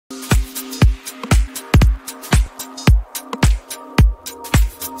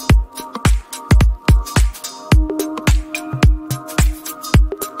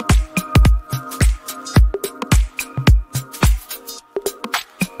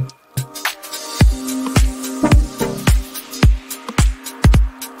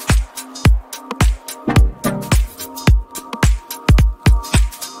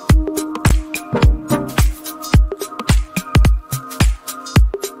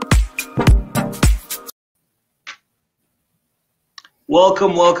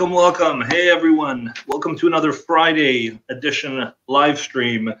Welcome, welcome, welcome. Hey, everyone. Welcome to another Friday edition live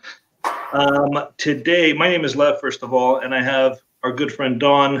stream. Today, my name is Lev, first of all, and I have our good friend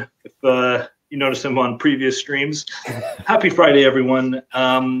Don. If you noticed him on previous streams. Happy Friday, everyone.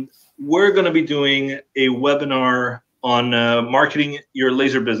 We're going to be doing a webinar on marketing your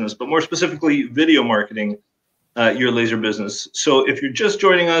laser business, but more specifically, video marketing your laser business. So if you're just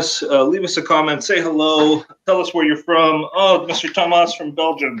joining us, leave us a comment, say hello, tell us where you're from. Oh, Mr. Thomas from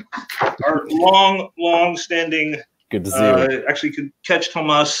Belgium, our long-standing. Good to see you. Actually, could catch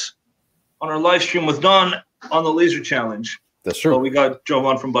Thomas on our live stream with Don on the Laser Challenge. That's true. So we got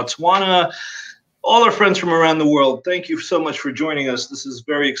Jovan from Botswana, all our friends from around the world. Thank you so much for joining us. This is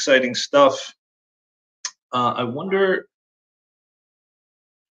very exciting stuff. I wonder.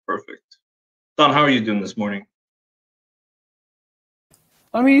 Perfect. Don, how are you doing this morning?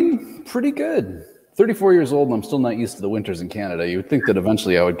 I mean, pretty good. 34 years old and I'm still not used to the winters in Canada. You would think that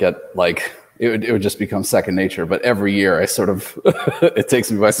eventually I would get like, it would just become second nature. But every year I sort of, it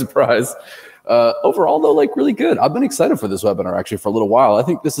takes me by surprise. Overall though, like really good. I've been excited for this webinar actually for a little while. I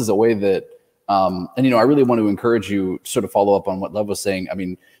think this is a way that, and you know, I really want to encourage you to sort of follow up on what Lev was saying. I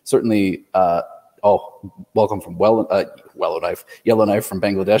mean, certainly, welcome from Yellowknife from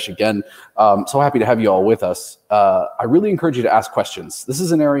Bangladesh again. So happy to have you all with us. I really encourage you to ask questions. This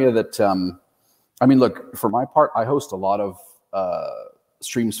is an area that, I mean, look, for my part, I host a lot of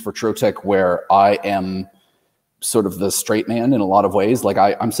streams for Trotec where I am sort of the straight man in a lot of ways. Like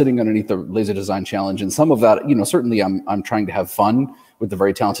I'm sitting underneath the Laser Design Challenge, and some of that, you know, certainly I'm trying to have fun with the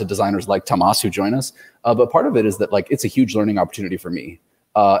very talented designers like Tomas who join us. But part of it is that like it's a huge learning opportunity for me.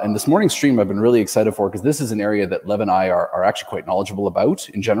 And this morning's stream I've been really excited for because this is an area that Lev and I are actually quite knowledgeable about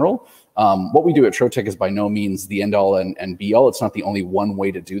in general. What we do at Trotec is by no means the end all and be all. It's not the only one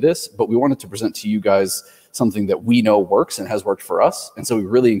way to do this, but we wanted to present to you guys something that we know works and has worked for us. And so we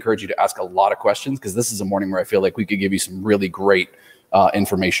really encourage you to ask a lot of questions because this is a morning where I feel like we could give you some really great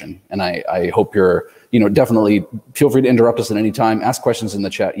information. And I hope you're, you know, definitely feel free to interrupt us at any time, ask questions in the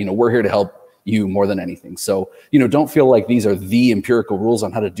chat. You know, we're here to help you more than anything. So, you know, don't feel like these are the empirical rules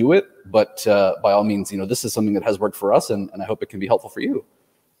on how to do it, but by all means, you know, this is something that has worked for us and I hope it can be helpful for you.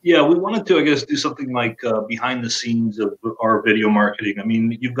 Yeah, we wanted to, I guess, do something like behind the scenes of our video marketing. I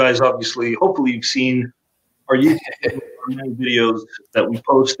mean, you guys obviously, hopefully you've seen our YouTube many videos that we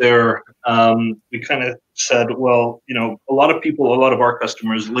post there. We kind of said, well, you know, a lot of our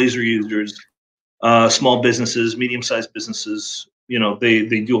customers, laser users, small businesses, medium-sized businesses, you know, they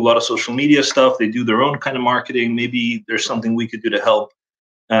do a lot of social media stuff. They do their own kind of marketing. Maybe there's something we could do to help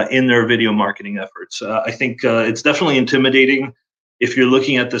in their video marketing efforts. I think it's definitely intimidating if you're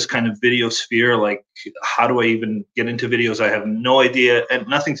looking at this kind of video sphere. Like, how do I even get into videos? I have no idea, and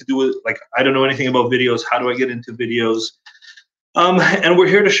nothing to do with, like, I don't know anything about videos. How do I get into videos? And we're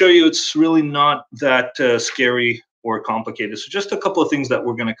here to show you it's really not that scary or complicated. So just a couple of things that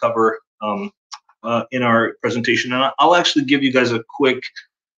we're going to cover in our presentation, and I'll actually give you guys a quick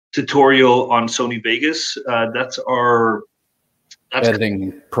tutorial on Sony Vegas. That's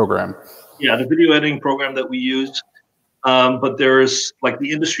editing program. Yeah, the video editing program that we use. But there's like the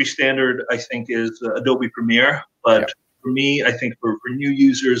industry standard, I think, is Adobe Premiere. But for me, I think for new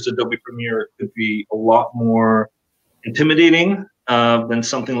users, Adobe Premiere could be a lot more intimidating than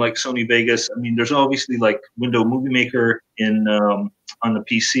something like Sony Vegas. I mean, there's obviously like Window Movie Maker in on the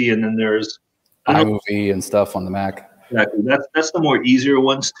PC, and then there's iMovie and stuff on the Mac. Exactly. That's the more easier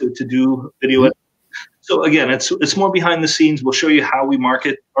ones to do video editing. So again, it's more behind the scenes. We'll show you how we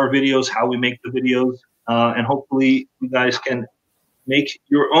market our videos, how we make the videos, and hopefully you guys can make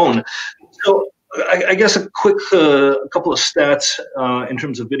your own. So I guess a quick couple of stats in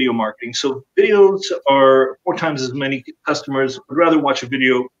terms of video marketing. So videos are 4 times as many customers would rather watch a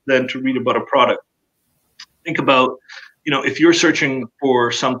video than to read about a product. Think about, you know, if you're searching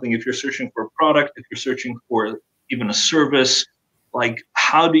for something, if you're searching for a product, if you're searching for even a service, like,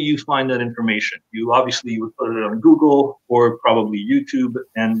 how do you find that information? You would put it on Google or probably YouTube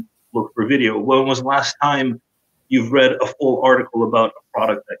and look for video. When was the last time you've read a full article about a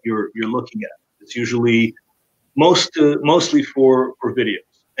product that you're looking at? It's usually mostly for videos,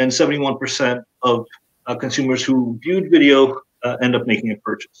 and 71% of consumers who viewed video end up making a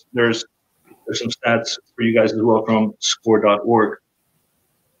purchase. There's some stats for you guys as well from score.org.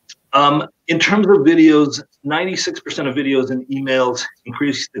 In terms of videos, 96% of videos and emails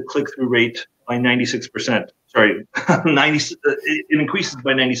increase the click-through rate by 96%. Sorry, it increases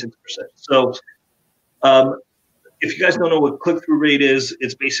by 96%. So if you guys don't know what click-through rate is,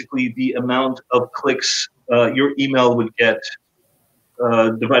 it's basically the amount of clicks your email would get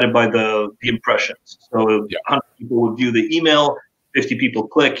divided by the impressions. So 100 people would view the email, 50 people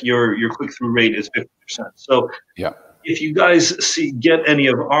click, your click-through rate is 50%. So Yeah. if you guys get any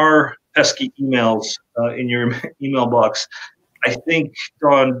of our pesky emails in your email box, I think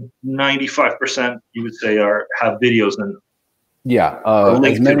on 95% you would say have videos in them. Yeah, or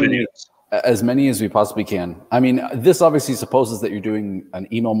link to videos. As many as we possibly can. I mean, this obviously supposes that you're doing an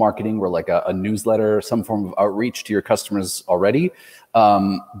email marketing or like a newsletter, some form of outreach to your customers already.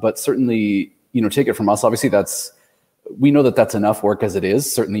 But certainly, take it from us. Obviously, we know that that's enough work as it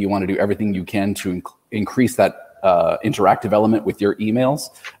is. Certainly, you want to do everything you can to increase that interactive element with your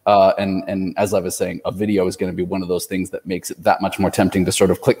emails. And as I was saying, a video is going to be one of those things that makes it that much more tempting to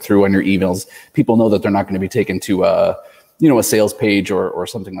sort of click through on your emails. People know that they're not going to be taken to a sales page or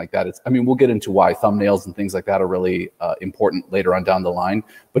something like that. We'll get into why thumbnails and things like that are really important later on down the line,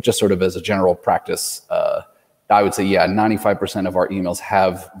 but just sort of as a general practice, I would say, 95% of our emails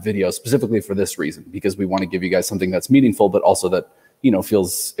have videos specifically for this reason, because we want to give you guys something that's meaningful, but also that,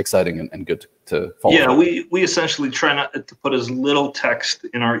 feels exciting and good to follow. Yeah, we essentially try not to put as little text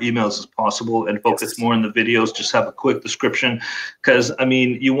in our emails as possible and focus more on the videos, just have a quick description, because,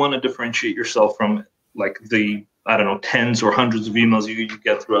 you want to differentiate yourself from like the tens or hundreds of emails you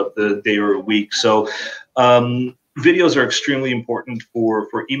get throughout the day or a week. So videos are extremely important for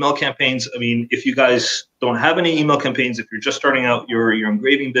email campaigns. If you guys don't have any email campaigns, if you're just starting out your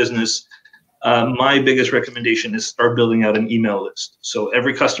engraving business, my biggest recommendation is start building out an email list. So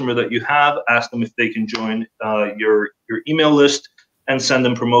every customer that you have, ask them if they can join your email list and send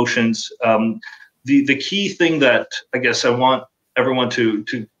them promotions. The key thing that I guess I want everyone to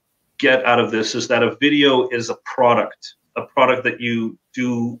get out of this is that a video is a product that you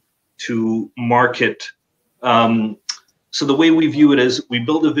do to market. So the way we view it is we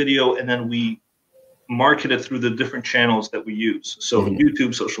build a video and then we market it through the different channels that we use. So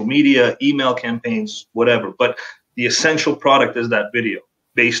YouTube, social media, email campaigns, whatever. But the essential product is that video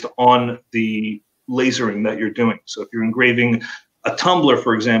based on the lasering that you're doing. So if you're engraving a tumbler,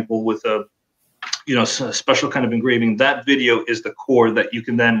 for example, with a special kind of engraving, that video is the core that you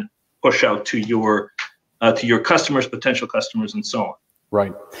can then push out to your customers, potential customers, and so on.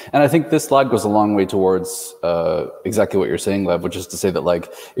 Right. And I think this slide goes a long way towards exactly what you're saying, Lev, which is to say that,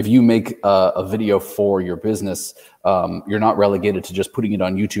 like, if you make a video for your business, you're not relegated to just putting it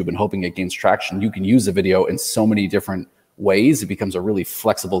on YouTube and hoping it gains traction. You can use a video in so many different ways. It becomes a really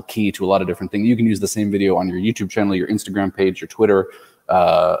flexible key to a lot of different things. You can use the same video on your YouTube channel, your Instagram page, your Twitter.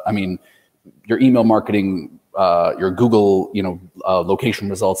 Your email marketing, your Google, location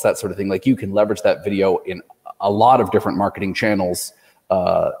results, that sort of thing. Like, you can leverage that video in a lot of different marketing channels,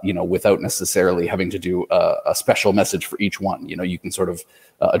 without necessarily having to do a special message for each one. You can sort of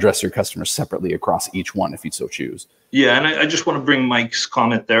address your customers separately across each one if you so choose. Yeah, and I just want to bring Mike's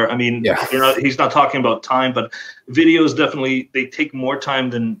comment there. He's not talking about time, but videos definitely, they take more time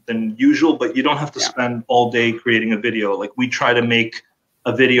than usual, but you don't have to spend all day creating a video. Like, we try to make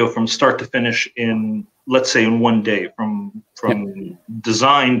a video from start to finish in, let's say, in one day, from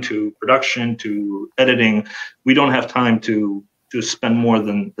design to production to editing. We don't have time to spend more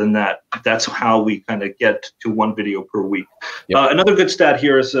than that. That's how we kind of get to one video per week. Yep. Another good stat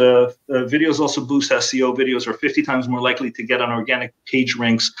here is videos also boost SEO. Videos are 50 times more likely to get on organic page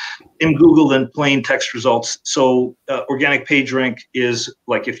ranks in Google than plain text results. So organic page rank is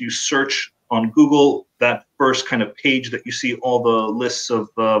like, if you search on Google, that first kind of page that you see all the lists of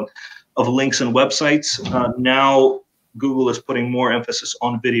links and websites. Now Google is putting more emphasis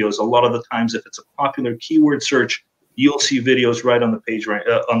on videos. A lot of the times, if it's a popular keyword search, you'll see videos right on the page,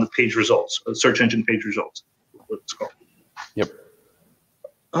 on the page results, search engine page results. What it's called. Yep.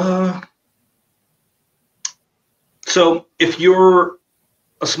 So if you're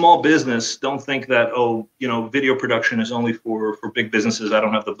a small business, don't think that, video production is only for big businesses. I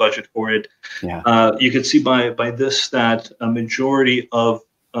don't have the budget for it. Yeah. You can see by this stat, a majority of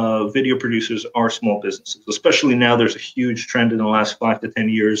video producers are small businesses. Especially now, there's a huge trend in the last 5 to 10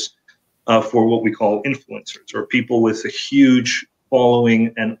 years for what we call influencers, or people with a huge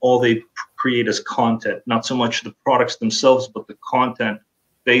following, and all they create is content, not so much the products themselves, but the content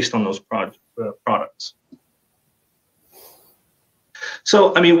based on those products.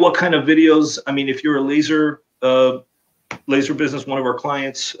 So, what kind of videos? If you're a laser business, one of our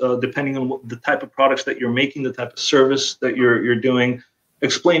clients, depending on the type of products that you're making, the type of service that you're doing,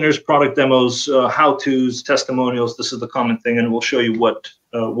 explainers, product demos, how-tos, testimonials. This is the common thing, and we'll show you what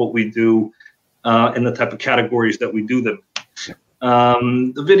we do in the type of categories that we do them.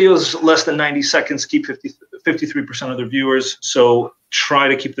 The videos less than 90 seconds keep 53% of their viewers. So try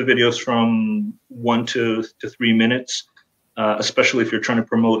to keep the videos from 1 to 3 minutes, especially if you're trying to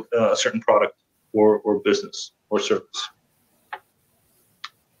promote a certain product or business or service.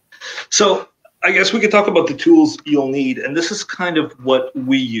 So I guess we could talk about the tools you'll need, and this is kind of what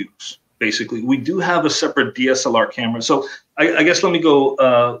we use. Basically, we do have a separate DSLR camera. So I guess let me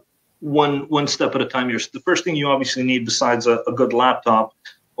go one step at a time here. So the first thing you obviously need, besides a good laptop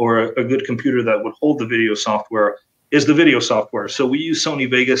or a good computer that would hold the video software, is the video software. So we use Sony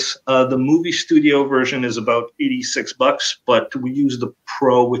Vegas. The movie studio version is about $86, but we use the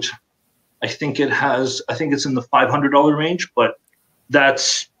Pro, which I think it's in the $500 range, but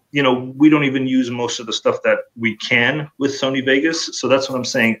that's, we don't even use most of the stuff that we can with Sony Vegas. So that's what I'm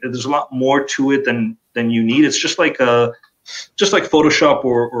saying. There's a lot more to it than you need. It's just like Photoshop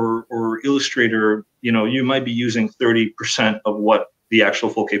or Illustrator. You might be using 30% of what the actual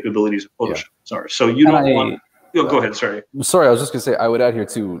full capabilities of Photoshop are. So you don't want. Go ahead. Sorry, I was just going to say, I would add here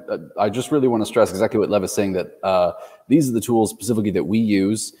too, I just really want to stress exactly what Lev is saying, that these are the tools specifically that we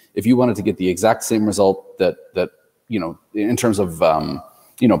use. If you wanted to get the exact same result that in terms of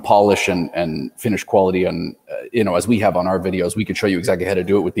polish and finish quality, and as we have on our videos, we could show you exactly how to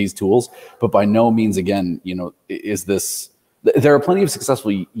do it with these tools. But by no means, again, there are plenty of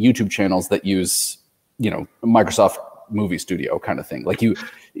successful YouTube channels that use Microsoft Movie Studio kind of thing. Like you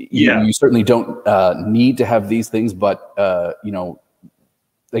certainly don't need to have these things, but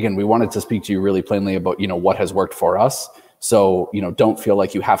again, we wanted to speak to you really plainly about what has worked for us. So don't feel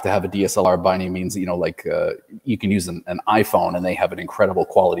like you have to have a DSLR by any means. You can use an iPhone and they have an incredible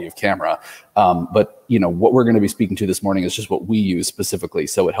quality of camera. But what we're going to be speaking to this morning is just what we use specifically.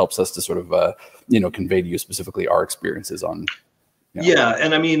 So it helps us to sort of convey to you specifically our experiences on. Yeah,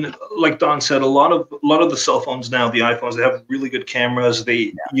 and I mean, like Don said, a lot of the cell phones now, the iPhones, they have really good cameras.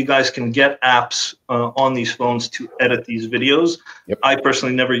 You guys can get apps on these phones to edit these videos. Yep. I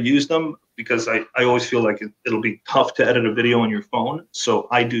personally never use them because I always feel like it'll be tough to edit a video on your phone. So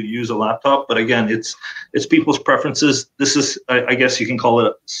I do use a laptop, but again, it's people's preferences. This is, I guess you can call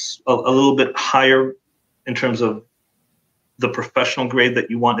it a little bit higher in terms of the professional grade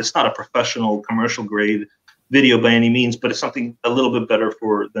that you want. It's not a professional commercial grade video by any means, but it's something a little bit better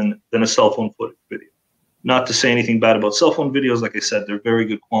than a cell phone footage video. Not to say anything bad about cell phone videos. Like I said, they're very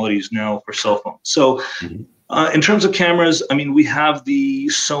good qualities now for cell phones. So in terms of cameras, I mean, we have the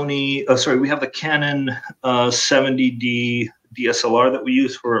we have the Canon 70D DSLR that we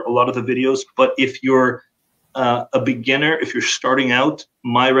use for a lot of the videos. But if you're a beginner, if you're starting out,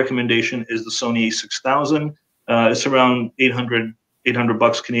 my recommendation is the Sony a6000. It's around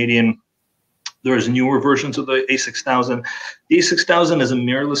 $800 Canadian. There's newer versions of the a6000. The a6000 is a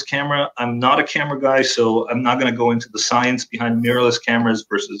mirrorless camera. I'm not a camera guy, so I'm not going to go into the science behind mirrorless cameras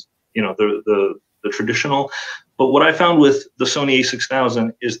versus the traditional. But what I found with the Sony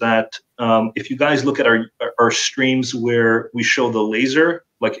a6000 is that if you guys look at our streams where we show the laser,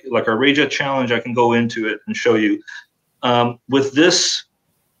 like our Rayjet challenge, I can go into it and show you. With this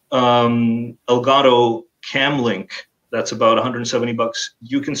Elgato Cam Link, that's about $170.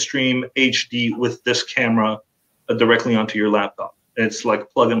 You can stream HD with this camera directly onto your laptop. It's like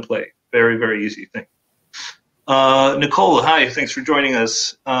plug and play. Very, very easy thing. Nicole, hi, thanks for joining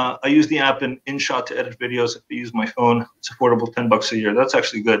us. I use the app in InShot to edit videos. If I use my phone, it's affordable, $10 a year. That's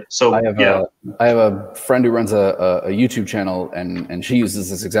actually good. So I have a friend who runs a YouTube channel, and she uses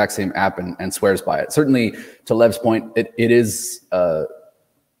this exact same app and swears by it. Certainly, to Lev's point, it is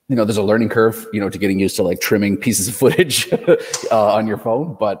there's a learning curve, to getting used to like trimming pieces of footage on your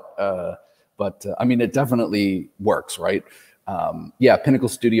phone, but I mean, it definitely works, right? Pinnacle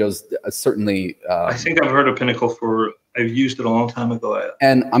Studios certainly. I think I've heard of Pinnacle I've used it a long time ago.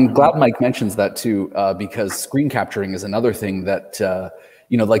 And I'm glad Mike mentions that too, because screen capturing is another thing that,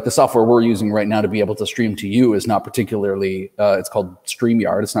 like the software we're using right now to be able to stream to you is not particularly, it's called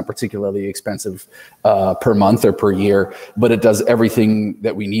StreamYard. It's not particularly expensive per month or per year, but it does everything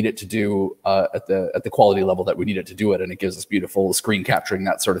that we need it to do at the quality level that we need it to do it. And it gives us beautiful screen capturing,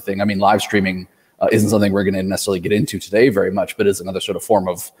 that sort of thing. I mean, live streaming isn't something we're going to necessarily get into today very much, but is another sort of form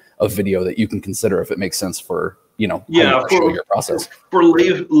of video that you can consider if it makes sense for, how you show your process. For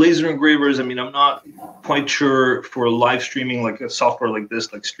laser engravers, I mean, I'm not quite sure for live streaming, like a software like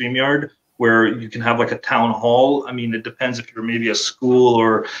this, like StreamYard, where you can have like a town hall. I mean, it depends if you're maybe a school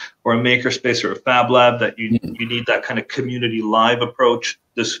or a makerspace or a fab lab that you need that kind of community live approach.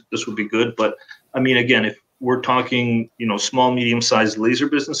 This would be good. But I mean, again, if we're talking, small, medium-sized laser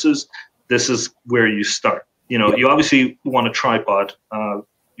businesses, this is where you start. You obviously want a tripod.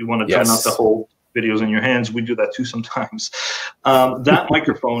 You want to try not to hold videos in your hands. We do that too sometimes. That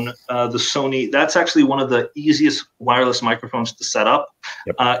microphone, the Sony, that's actually one of the easiest wireless microphones to set up.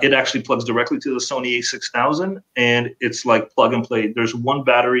 Yep. It actually plugs directly to the Sony a6000, and it's like plug and play. There's one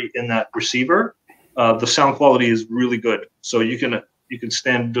battery in that receiver. The sound quality is really good. So you can You can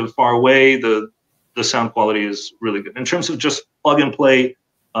stand far away. The sound quality is really good. In terms of just plug and play,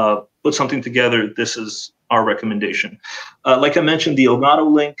 put something together, this is our recommendation. Like I mentioned, the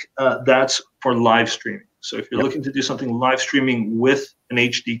Elgato link, that's for live streaming. So if you're looking to do something live streaming with an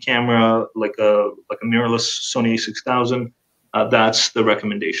HD camera, like a mirrorless Sony a6000, that's the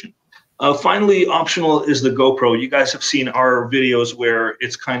recommendation. Finally, optional is the GoPro. You guys have seen our videos where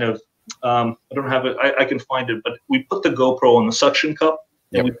it's kind of, I don't have it, I can find it, but we put the GoPro on the suction cup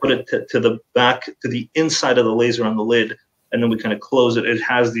and we put it to the back, to the inside of the laser on the lid, and then we kind of close it. It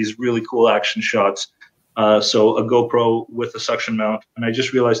has these really cool action shots. So a GoPro with a suction mount, and I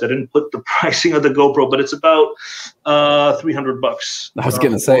just realized I didn't put the pricing of the GoPro, but it's about $300. I was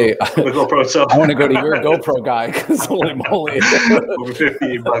gonna say the GoPro itself. I want to go to your GoPro guy because holy moly, over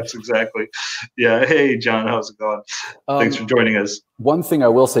 $58 exactly. Yeah. Hey, John, how's it going? Thanks for joining us. One thing I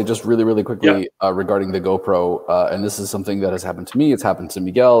will say, just really quickly, regarding the GoPro, and this is something that has happened to me. It's happened to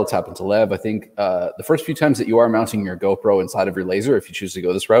Miguel. It's happened to Lev. I think the first few times that you are mounting your GoPro inside of your laser, if you choose to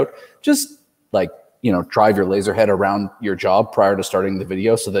go this route, just like, you know, drive your laser head around your job prior to starting the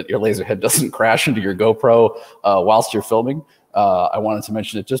video so that your laser head doesn't crash into your GoPro whilst you're filming. I wanted to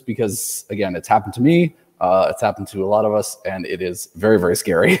mention it just because, again, it's happened to me. It's happened to a lot of us, and it is very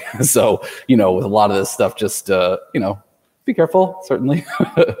scary. So, you know, with a lot of this stuff, just, you know, be careful, certainly.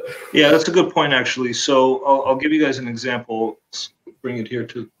 Yeah, that's a good point, actually. So I'll give you guys an example. Let's bring it here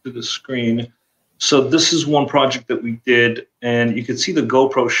to the screen. So this is one project that we did, and you can see the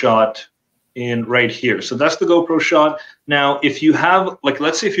GoPro shot in right here. So that's the GoPro shot. Now, if you have, like,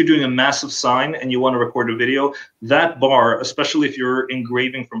 let's say if you're doing a massive sign and you want to record a video, that bar, especially if you're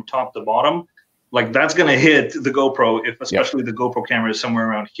engraving from top to bottom, like that's going to hit the GoPro, if especially the GoPro camera is somewhere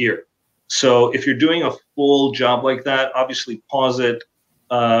around here. So if you're doing a full job like that, obviously pause it,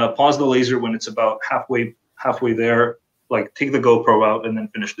 pause the laser when it's about halfway there, like take the GoPro out and then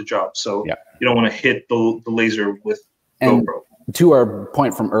finish the job. So you don't want to hit the laser with GoPro. To our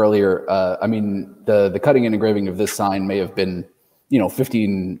point from earlier, I mean, the cutting and engraving of this sign may have been, you know,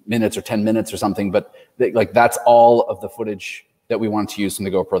 15 minutes or 10 minutes or something, but like that's all of the footage that we want to use from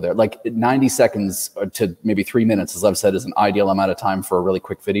the GoPro there. Like 90 seconds to maybe 3 minutes, as I've said, is an ideal amount of time for a really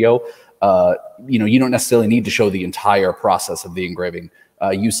quick video. You know, you don't necessarily need to show the entire process of the engraving.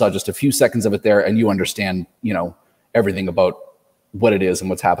 You saw just a few seconds of it there, and you understand, you know, everything about what it is and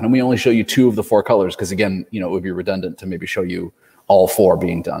what's happening. We only show you 2 of the 4 colors because, again, you know, it would be redundant to maybe show you all 4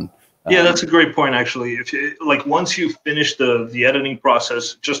 being done. Yeah, that's a great point, actually. If you, like, once you finish the editing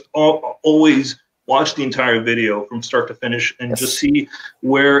process, just always watch the entire video from start to finish and just see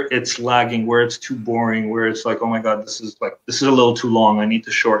where it's lagging, where it's too boring, where it's like, oh my God, this is a little too long. I need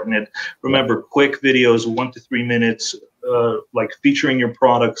to shorten it. Remember, quick videos, 1 to 3 minutes, like featuring your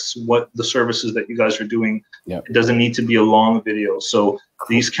products, what the services that you guys are doing. It doesn't need to be a long video. So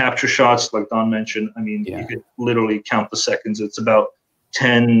these capture shots, like Don mentioned, I mean, you could literally count the seconds. It's about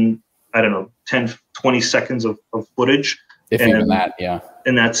 10, 20 seconds of footage. If even that,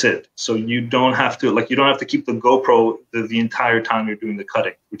 and that's it. So you don't have to keep the GoPro the entire time you're doing the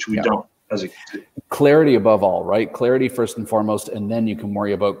cutting, which we don't, as you can see. Clarity above all, right? Clarity first and foremost, and then you can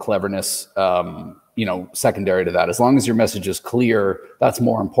worry about cleverness, you know, secondary to that. As long as your message is clear, that's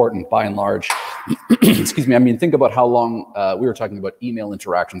more important by and large. Excuse me. I mean, think about how long, we were talking about email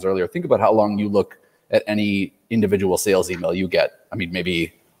interactions earlier. Think about how long you look at any individual sales email you get. I mean,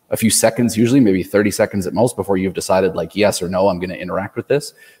 maybe a few seconds, usually maybe 30 seconds at most before you've decided like, yes or no, I'm going to interact with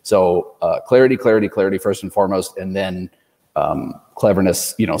this. So clarity first and foremost, and then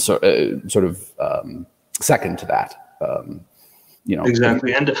cleverness, you know, sort of second to that. You know,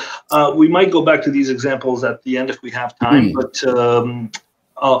 exactly. And we might go back to these examples at the end if we have time, but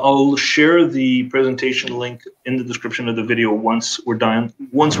I'll share the presentation link in the description of the video once we're done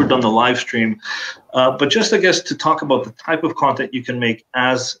the live stream. But just, I guess, to talk about the type of content you can make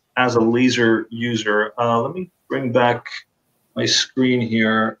as a laser user. Let me bring back my screen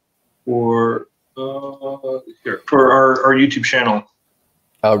here for our YouTube channel.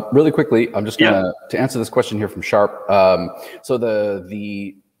 Really quickly, I'm just gonna to answer this question here from Sharp. So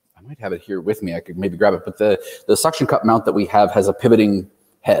the I might have it here with me. I could maybe grab it, but the suction cup mount that we have has a pivoting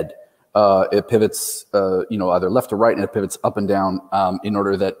head. It pivots, you know, either left or right, and it pivots up and down in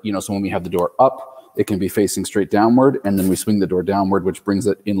order that, you know, so when we have the door up, it can be facing straight downward, and then we swing the door downward, which brings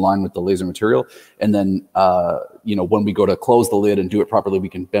it in line with the laser material. And then, you know, when we go to close the lid and do it properly, we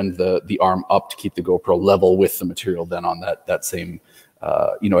can bend the arm up to keep the GoPro level with the material. Then on that same,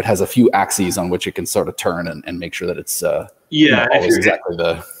 you know, it has a few axes on which it can sort of turn and make sure that it's always exactly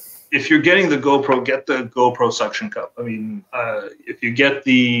the. if you're getting the GoPro, get the GoPro suction cup. I mean, if you get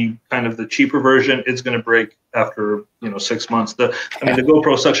the kind of the cheaper version, it's going to break after 6 months. The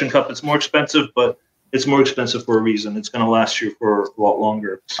GoPro suction cup, it's more expensive, but it's more expensive for a reason. It's going to last you for a lot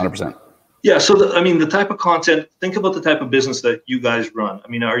longer. 100%. Yeah. So the type of content. Think about the type of business that you guys run. I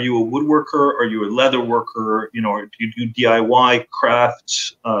mean, are you a woodworker? Are you a leather worker? Or do you do DIY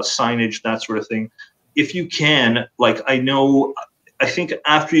crafts, signage, that sort of thing? If you can, I think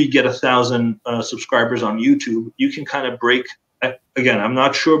after you get 1,000 subscribers on YouTube, you can kind of break. Again, I'm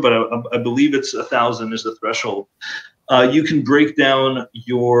not sure, but I believe it's 1,000 is the threshold. You can break down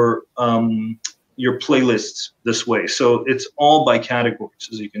your playlists this way. So it's all by categories,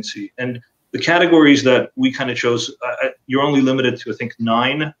 as you can see. And the categories that we kind of chose, you're only limited to, I think,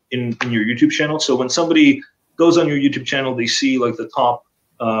 9 in your YouTube channel. So when somebody goes on your YouTube channel, they see like the top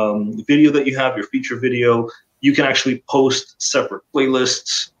video that you have, your feature video. You can actually post separate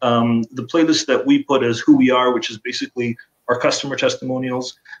playlists. The playlist that we put is Who We Are, which is basically our customer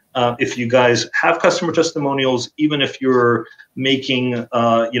testimonials. If you guys have customer testimonials, even if you're making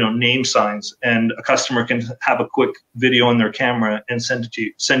name signs and a customer can have a quick video on their camera and send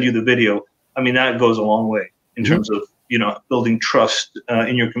you the video, I mean, that goes a long way in terms of building trust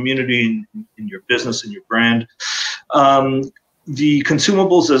in your community, in your business, in your brand. The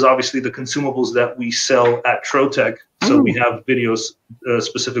consumables is obviously the consumables that we sell at Trotec. So we have videos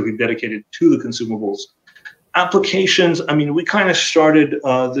specifically dedicated to the consumables. Applications, I mean, we kind of started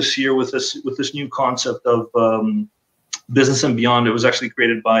this year with this new concept of business and beyond. It was actually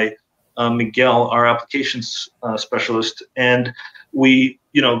created by Miguel, our applications specialist, and we're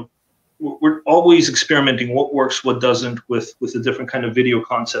always experimenting what works, what doesn't with the different kind of video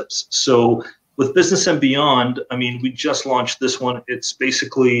concepts. So with Business and Beyond, I mean, we just launched this one. It's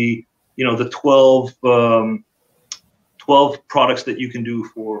basically, the 12 products that you can do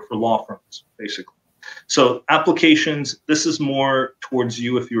for law firms, basically. So applications, this is more towards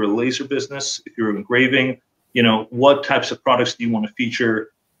you if you're a laser business, if you're engraving, what types of products do you want to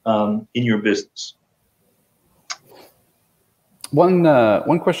feature in your business? One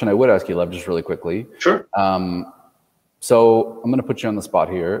question I would ask you, Lev, just really quickly. Sure. So I'm going to put you on the spot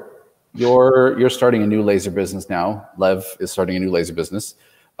here. You're starting a new laser business now. Lev is starting a new laser business.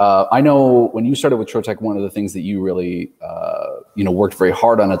 I know when you started with Trotec, one of the things that you really, worked very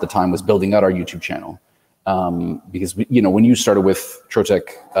hard on at the time was building out our YouTube channel. Because, when you started with Trotec,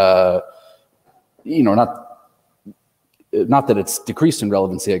 not that it's decreased in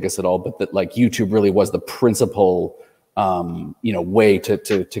relevancy, I guess, at all, but that like YouTube really was the principal way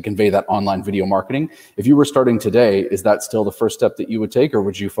to convey that online video marketing. If you were starting today, is that still the first step that you would take, or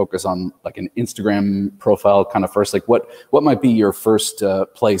would you focus on like an Instagram profile kind of first? Like what might be your first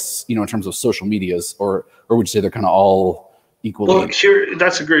place, in terms of social medias, or would you say they're kind of all equally? Well, here,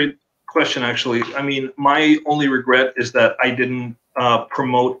 that's a great question, actually. I mean, my only regret is that I didn't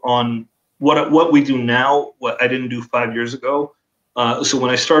promote on what we do now, what I didn't do 5 years ago. So when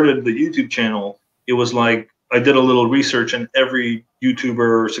I started the YouTube channel, it was like, I did a little research, and every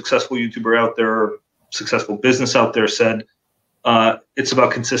YouTuber, successful YouTuber out there, successful business out there said, it's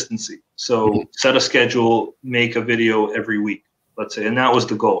about consistency. So set a schedule, make a video every week, let's say. And that was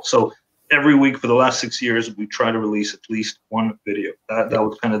the goal. So every week for the last 6 years, we try to release at least one video. That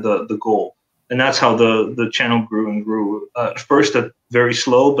was kind of the goal. And that's how the channel grew and grew. At first, very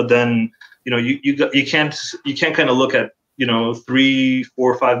slow, but then, you can't kind of look at, 3,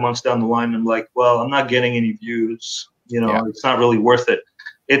 4, 5 months down the line and like, well, I'm not getting any views. It's not really worth it.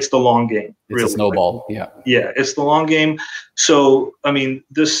 It's the long game. It's really. A snowball. Yeah. Yeah, it's the long game. So, I mean,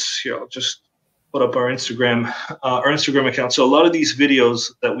 this, just put up our Instagram account. So a lot of these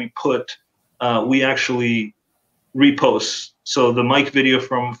videos that we put, we actually repost. So the Mike video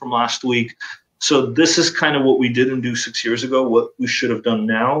from last week. So this is kind of what we didn't do 6 years ago, what we should have done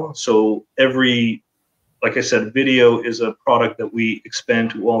now. So like I said, video is a product that we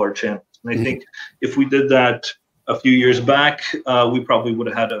expand to all our channels. And I think if we did that a few years back, we probably would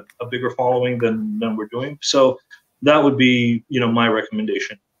have had a bigger following than we're doing. So that would be, my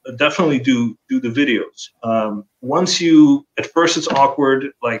recommendation. Definitely do the videos. At first it's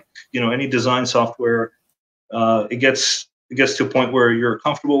awkward, like, any design software, it gets to a point where you're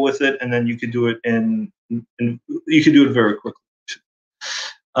comfortable with it, and then you could do it and you could do it very quickly.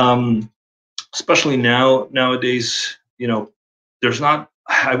 Especially nowadays,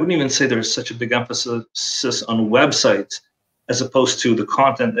 I wouldn't even say there's such a big emphasis on websites as opposed to the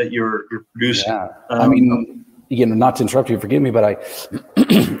content that you're producing. Yeah. I mean, not to interrupt you, forgive me, but I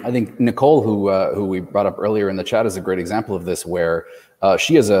think Nicole, who we brought up earlier in the chat, is a great example of this, where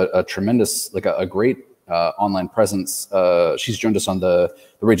she has a tremendous, like a great online presence. She's joined us on the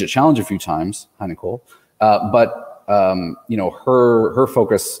Rage It Challenge a few times. Hi, Nicole. But you know, her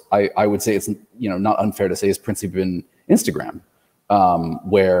focus, I would say, it's, you know, not unfair to say, has principally been Instagram,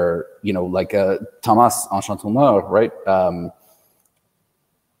 where, you know, like Thomas Enchantement, right?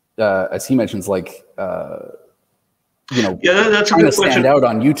 As he mentions, like, you know, yeah, that's trying a good to stand question. out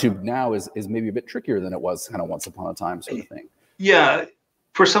on YouTube now is maybe a bit trickier than it was kind of once upon a time, sort of thing. Yeah,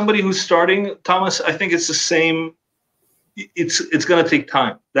 for somebody who's starting, Thomas, I think it's the same. It's going to take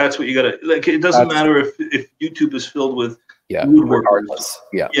time. That's what you got to, like. It doesn't matter if YouTube is filled with woodworkers.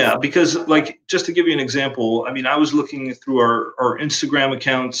 Yeah, because, like, just to give you an example, I mean, I was looking through our Instagram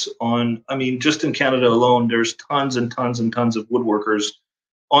accounts on, I mean, just in Canada alone, there's tons and tons and tons of woodworkers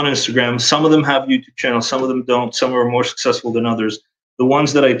on Instagram. Some of them have YouTube channels, some of them don't. Some are more successful than others. The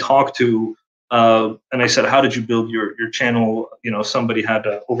ones that I talked to, and I said, how did you build your channel? You know, somebody had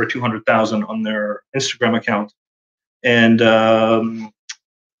over 200,000 on their Instagram account. And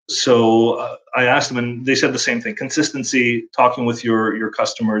so I asked them, and they said the same thing: consistency, talking with your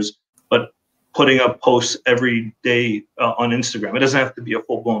customers, but putting up posts every day on Instagram. It doesn't have to be a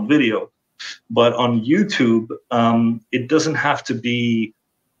full-blown video, but on YouTube, it doesn't have to be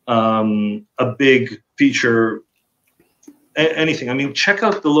a big feature, anything. I mean, check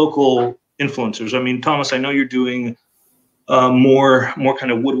out the local influencers. I mean, Thomas, I know you're doing more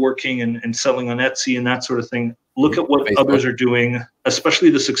kind of woodworking and selling on Etsy and that sort of thing. Look at what others are doing, especially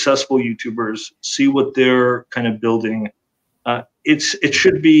the successful YouTubers. See what they're kind of building. It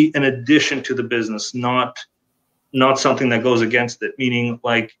should be an addition to the business, not something that goes against it. Meaning,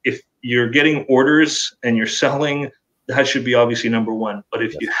 like, if you're getting orders and you're selling, that should be obviously number one. But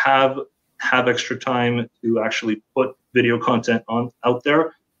if you have extra time to actually put video content out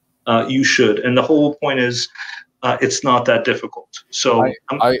there, you should. And the whole point is, it's not that difficult. So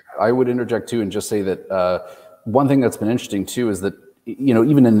I would interject too and just say that one thing that's been interesting too is that, you know,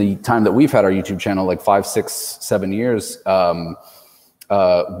 even in the time that we've had our YouTube channel, like 5, 6, 7 years,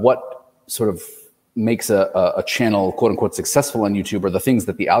 what sort of makes a channel quote unquote successful on YouTube, or the things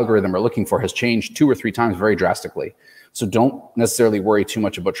that the algorithm are looking for, has changed 2 or 3 times very drastically. So don't necessarily worry too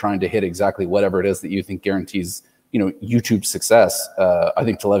much about trying to hit exactly whatever it is that you think guarantees, you know, YouTube success. I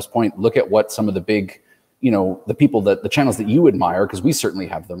think to Lev's point, look at what some of the big, you know, the people that the channels that you admire, because we certainly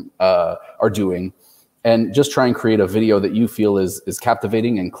have them, are doing, and just try and create a video that you feel is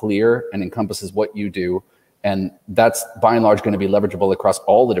captivating and clear and encompasses what you do. And that's by and large going to be leverageable across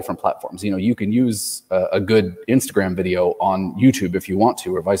all the different platforms. You know, you can use a good Instagram video on YouTube if you want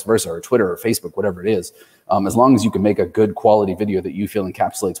to, or vice versa, or Twitter or Facebook, whatever it is. As long as you can make a good quality video that you feel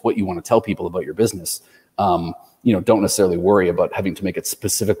encapsulates what you want to tell people about your business, you know, don't necessarily worry about having to make it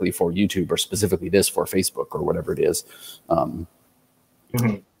specifically for YouTube or specifically this for Facebook or whatever it is.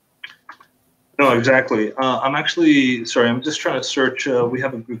 No, exactly. I'm actually, sorry, I'm just trying to search. We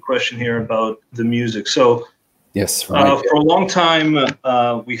have a good question here about the music. So yes, for a long time,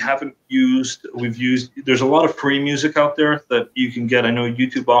 we've used, there's a lot of free music out there that you can get. I know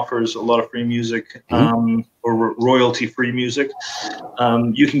YouTube offers a lot of free music, or royalty-free music.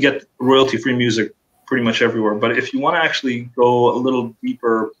 You can get royalty-free music pretty much everywhere. But if you want to actually go a little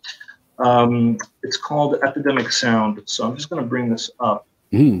deeper, it's called Epidemic Sound. So I'm just going to bring this up.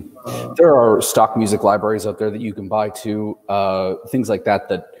 There are stock music libraries out there that you can buy too, things like that,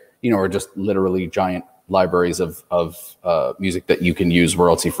 you know, are just literally giant libraries of music that you can use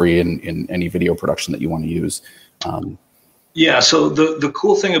royalty-free in any video production that you want to use. Yeah, so the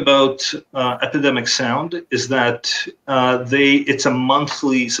cool thing about Epidemic Sound is that it's a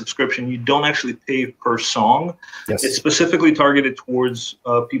monthly subscription. You don't actually pay per song. Yes. It's specifically targeted towards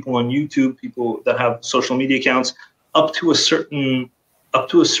people on YouTube, people that have social media accounts, up to a certain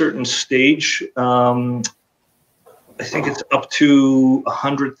stage. I think it's up to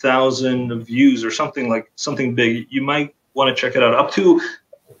 100,000 views or something big. You might want to check it out. Up to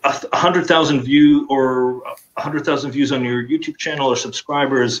 100,000 views or 100,000 views on your YouTube channel or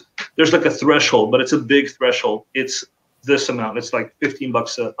subscribers. There's like a threshold, but it's a big threshold. It's this amount. It's like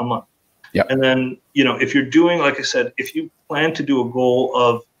 $15 a month. Yeah. And then, you know, if you're doing, like I said, if you plan to do a goal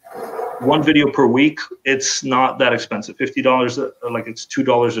of 1 video per week, it's not that expensive. $50, like it's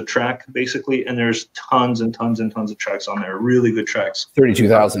 $2 a track basically, and there's tons and tons and tons of tracks on there. Really good tracks.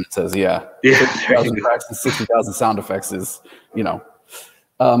 32,000 it says, yeah. Yeah, 30,000 tracks and 60,000 sound effects is, you know.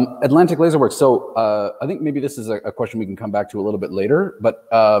 Atlantic Laserworks. So I think maybe this is a question we can come back to a little bit later, but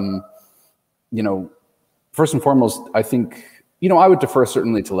you know, first and foremost, I think, you know, I would defer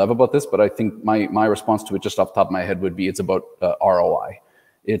certainly to Lev about this, but I think my response to it just off the top of my head would be it's about ROI.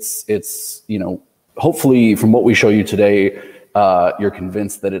 It's, you know, hopefully from what we show you today, you're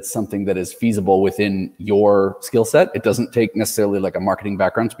convinced that it's something that is feasible within your skill set. It doesn't take necessarily like a marketing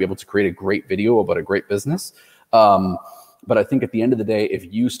background to be able to create a great video about a great business. But I think at the end of the day,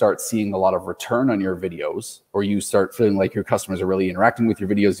 if you start seeing a lot of return on your videos, or you start feeling like your customers are really interacting with your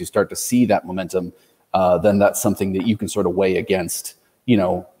videos, you start to see that momentum, then that's something that you can sort of weigh against, you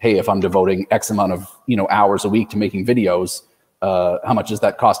know, hey, if I'm devoting X amount of, you know, hours a week to making videos, how much is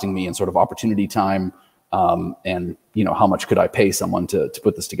that costing me in sort of opportunity time? And, you know, how much could I pay someone to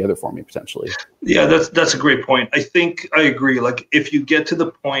put this together for me potentially? Yeah, that's a great point. I think I agree. Like if you get to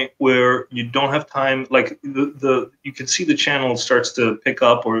the point where you don't have time, like you can see the channel starts to pick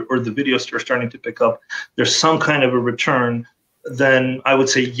up, or the videos are starting to pick up, there's some kind of a return, then I would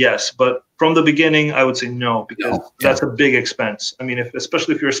say yes. But from the beginning, I would say no, because that's a big expense. I mean,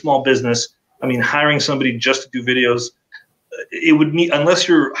 especially if you're a small business, I mean, hiring somebody just to do videos, it would need, unless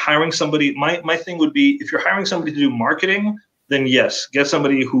you're hiring somebody, my thing would be, if you're hiring somebody to do marketing, then yes, get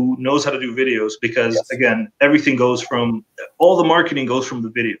somebody who knows how to do videos, because again, everything goes from, all the marketing goes from the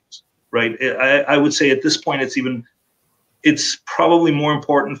videos, right? I would say at this point, it's probably more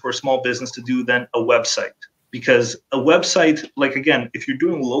important for a small business to do than a website, because a website, like, again, if you're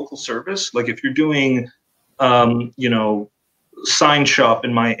doing local service, like if you're doing, you know, sign shop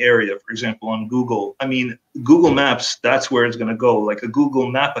in my area, for example, on Google. I mean, Google Maps, that's where it's going to go. Like a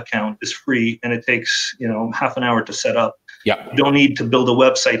Google Map account is free, and it takes, you know, half an hour to set up. Yeah. You don't need to build a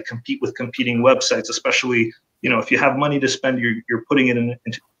website, compete with competing websites, especially, you know, if you have money to spend, you're putting it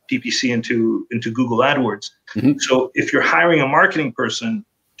into PPC, into Google AdWords. Mm-hmm. So if you're hiring a marketing person,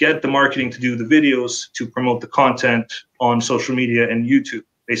 get the marketing to do the videos, to promote the content on social media and YouTube,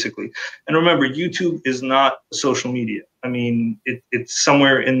 basically. And remember, YouTube is not social media. I mean, it's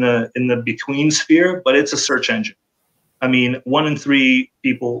somewhere in the between sphere, but it's a search engine. I mean, 1 in 3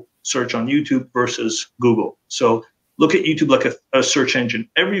 people search on YouTube versus Google. So look at YouTube like a search engine.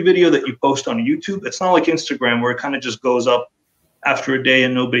 Every video that you post on YouTube, it's not like Instagram where it kind of just goes up after a day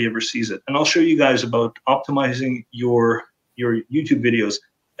and nobody ever sees it. And I'll show you guys about optimizing your YouTube videos.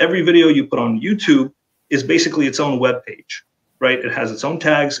 Every video you put on YouTube is basically its own web page, right? It has its own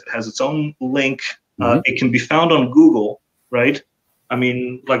tags, it has its own link. It can be found on Google, right? I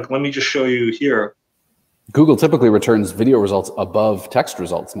mean, like, let me just show you here. Google typically returns video results above text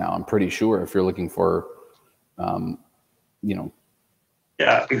results now, I'm pretty sure, if you're looking for, you know.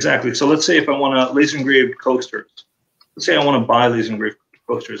 Yeah, exactly. So let's say if I want to laser engraved coasters, let's say I want to buy laser engraved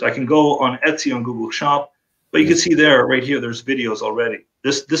coasters, I can go on Etsy on Google Shop, but you can see there, right here, there's videos already.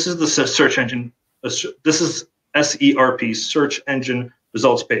 This is the search engine. This is SERP, search engine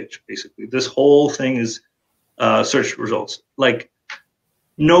results page, basically. This whole thing is search results. Like,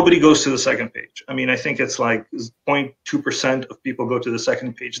 nobody goes to the second page. I mean, I think it's like 0.2% of people go to the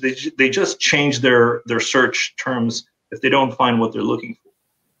second page. They just change their search terms if they don't find what they're looking for.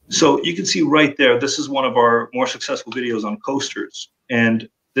 So you can see right there, this is one of our more successful videos on coasters. And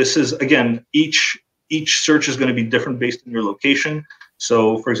this is, again, each search is going to be different based on your location.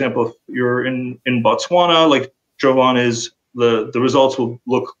 So for example, if you're in Botswana, like Jovan is, the results will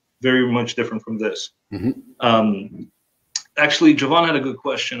look very much different from this. Mm-hmm. Actually, Jovan had a good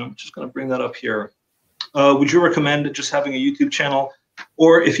question. I'm just going to bring that up here. Would you recommend just having a YouTube channel?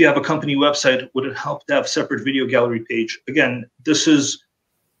 Or if you have a company website, would it help to have separate video gallery page? Again, this is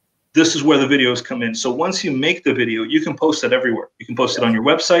where the videos come in. So once you make the video, you can post it everywhere. You can post it on your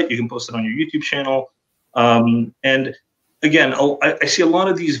website. You can post it on your YouTube channel. And again, I see a lot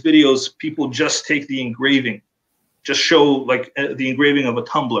of these videos, people just take the engraving, just show like the engraving of a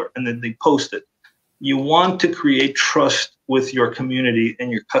tumbler, and then they post it. You want to create trust with your community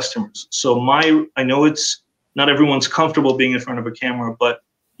and your customers. So I know it's not everyone's comfortable being in front of a camera, but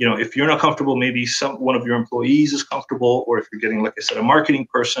you know, if you're not comfortable, maybe one of your employees is comfortable, or if you're getting, like I said, a marketing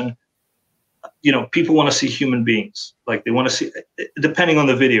person, you know, people want to see human beings. Like they want to see, depending on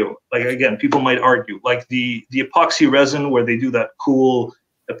the video, like again, people might argue, like the epoxy resin where they do that cool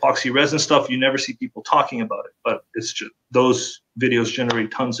epoxy resin stuff, you never see people talking about it, but it's just, those videos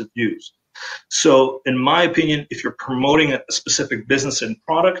generate tons of views. So in my opinion, if you're promoting a specific business and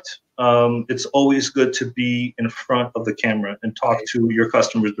product, it's always good to be in front of the camera and talk to your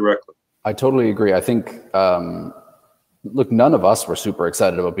customers directly. I totally agree. I think, look, none of us were super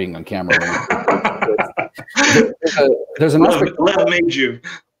excited about being on camera. There's an aspect. Lev made you.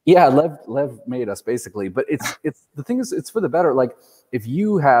 Yeah, Lev made us basically. But it's the thing is, it's for the better. Like if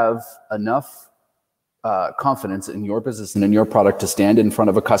you have enough confidence in your business and in your product to stand in front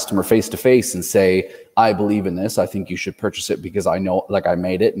of a customer face to face and say, I believe in this, I think you should purchase it because I know, like, I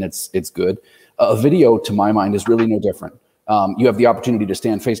made it and it's good. A video, to my mind, is really no different. you have the opportunity to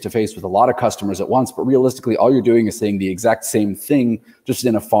stand face to face with a lot of customers at once, but realistically, all you're doing is saying the exact same thing, just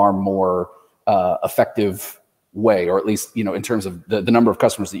in a far more effective way, or at least, you know, in terms of the number of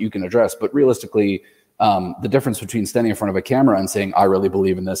customers that you can address. But realistically, the difference between standing in front of a camera and saying, I really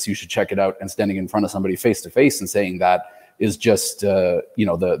believe in this, you should check it out, and standing in front of somebody face to face and saying that is just, you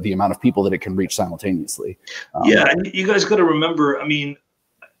know, the amount of people that it can reach simultaneously. Yeah, and you guys got to remember, I mean,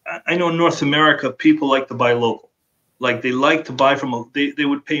 I know in North America, people like to buy local. Like they like to buy from they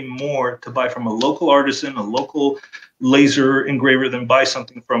would pay more to buy from a local artisan, a local laser engraver, than buy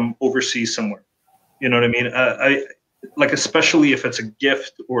something from overseas somewhere. You know what I mean? I like, especially if it's a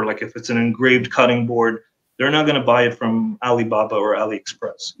gift, or like if it's an engraved cutting board, they're not going to buy it from Alibaba or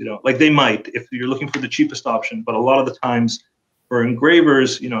AliExpress. You know, like they might if you're looking for the cheapest option, but a lot of the times for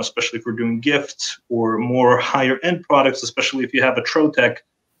engravers, you know, especially if we're doing gifts or more higher end products, especially if you have a Trotec,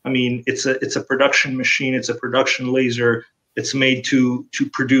 I mean, it's a production machine, it's a production laser, it's made to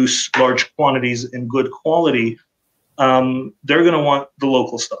produce large quantities in good quality. They're going to want the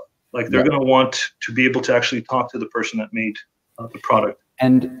local stuff. Like they're going to want to be able to actually talk to the person that made the product.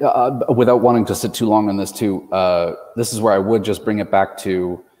 And without wanting to sit too long on this too, this is where I would just bring it back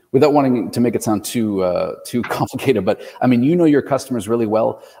to, without wanting to make it sound too complicated, but I mean, you know your customers really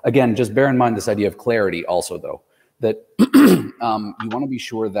well. Again, just bear in mind this idea of clarity also, though, that you want to be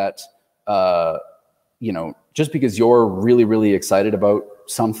sure that, you know, just because you're really, really excited about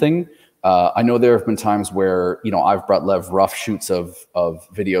something, I know there have been times where, you know, I've brought Lev rough shoots of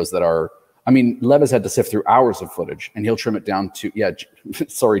videos that are, I mean, Lev has had to sift through hours of footage, and he'll trim it down to, yeah,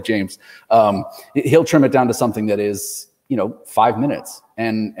 sorry, James. He'll trim it down to something that is, you know, 5 minutes.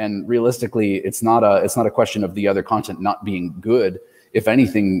 And realistically, it's not a question of the other content not being good. If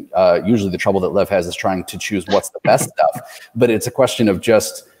anything, usually the trouble that Lev has is trying to choose what's the best stuff. But it's a question of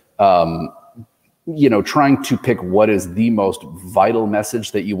just, you know, trying to pick what is the most vital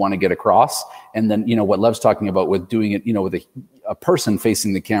message that you want to get across. And then, you know, what Lev's talking about with doing it, you know, with a person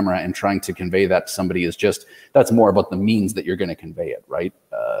facing the camera and trying to convey that to somebody is just, that's more about the means that you're going to convey it, right?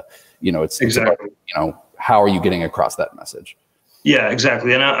 You know, it's exactly, about, you know, how are you getting across that message? Yeah,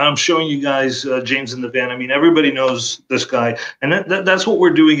 exactly. And I'm showing you guys James in the van. I mean, everybody knows this guy. And that's what we're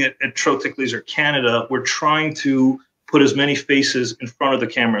doing at Trotec Laser Canada. We're trying to put as many faces in front of the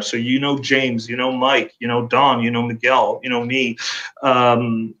camera. So you know James, you know Mike, you know Don, you know Miguel, you know me.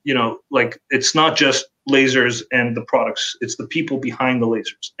 You know, like it's not just lasers and the products. It's the people behind the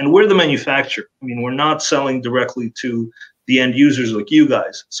lasers. And we're the manufacturer. I mean, we're not selling directly to the end users like you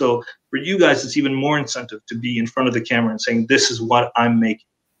guys. So for you guys, it's even more incentive to be in front of the camera and saying, this is what I'm making.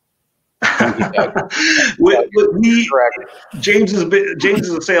 James is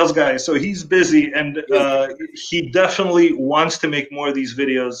a sales guy, so he's busy, and he definitely wants to make more of these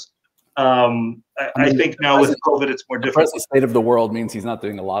videos. I think now with COVID, it's more difficult. The present state of the world means he's not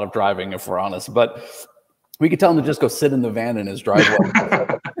doing a lot of driving, if we're honest, but we could tell him to just go sit in the van in his driveway.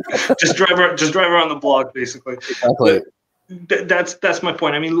 just drive around the block, basically. Exactly. That's my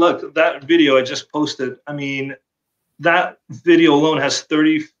point. I mean, look, that video I just posted, I mean, that video alone has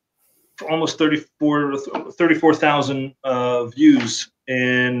almost 34,000 views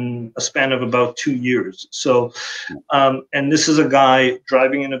in a span of about 2 years. So, and this is a guy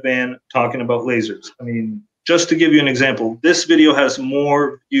driving in a van talking about lasers. I mean, just to give you an example, this video has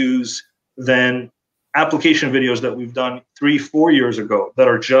more views than application videos that we've done 3-4 years ago that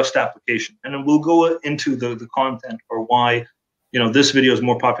are just application. And then we'll go into the content or why, you know, this video is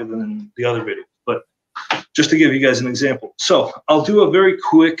more popular than the other video. But just to give you guys an example. So I'll do a very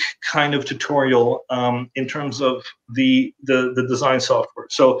quick kind of tutorial in terms of the design software.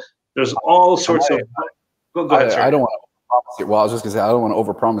 So there's all sorts of, go ahead, I don't want to overpromise here. Well, I was just gonna say, I don't want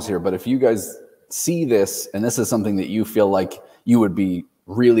to overpromise here, but if you guys see this, and this is something that you feel like you would be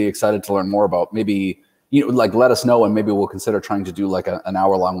really excited to learn more about, maybe, you know, like let us know, and maybe we'll consider trying to do like an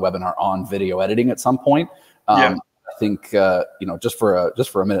hour-long webinar on video editing at some point. I think you know, just for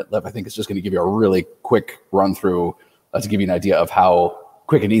a minute, Lev, I think it's just going to give you a really quick run through to give you an idea of how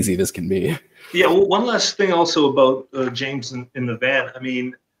quick and easy this can be. Yeah. Well, one last thing also about James in the van. I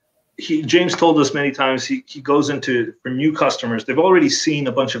mean, James told us many times he goes into, for new customers, they've already seen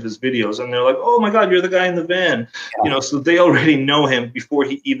a bunch of his videos and they're like, oh my God, you're the guy in the van. Yeah. You know, so they already know him before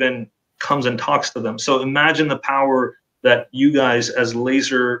he even comes and talks to them. So imagine the power that you guys as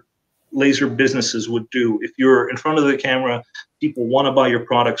laser businesses would do. If you're in front of the camera, people want to buy your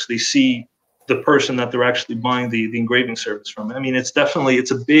products, they see the person that they're actually buying the engraving service from. I mean, it's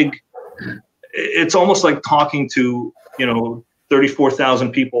almost like talking to, you know,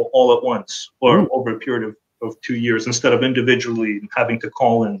 34,000 people all at once or over a period of of 2 years instead of individually having to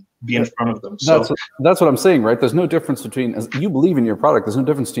call and be in front of them. So that's what I'm saying, right? There's no difference between, as you believe in your product, there's no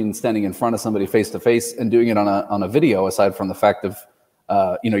difference between standing in front of somebody face to face and doing it on a video, aside from the fact of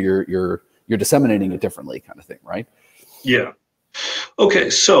you're disseminating it differently, kind of thing, right? Yeah. Okay,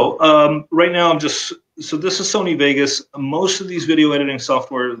 so right now so this is Sony Vegas. Most of these video editing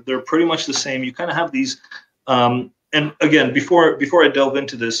software, they're pretty much the same. You kind of have these, and again, before I delve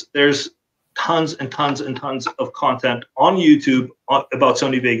into this, there's tons and tons and tons of content on YouTube about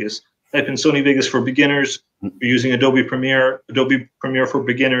Sony Vegas. Type in Sony Vegas for beginners. You're using Adobe Premiere for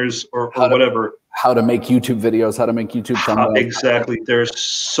beginners, or whatever. How to make YouTube videos, how to make YouTube thumbnails. Exactly. There's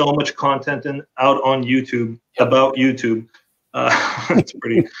so much content out on YouTube about YouTube. It's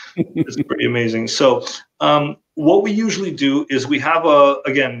pretty amazing. So what we usually do is we have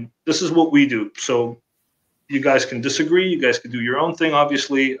again, this is what we do. So you guys can disagree. You guys can do your own thing,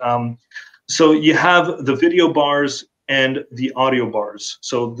 obviously. So you have the video bars and the audio bars.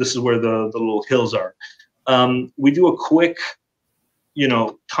 So this is where the little hills are. We do a quick,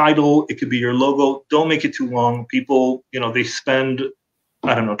 title. It could be your logo. Don't make it too long. People, they spend,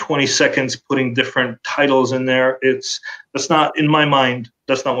 I don't know, 20 seconds putting different titles in there. That's not, in my mind,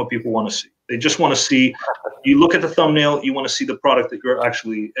 that's not what people want to see. They just want to see, you look at the thumbnail, you want to see the product that you're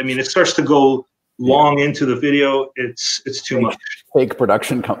actually, it starts to go long into the video. It's too much. Fake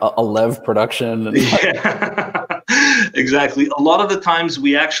production, a Lev production. Yeah. Exactly. A lot of the times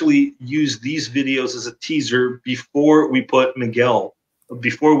we actually use these videos as a teaser before we put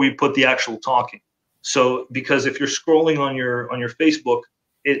before we put the actual talking. So, because if you're scrolling on your Facebook,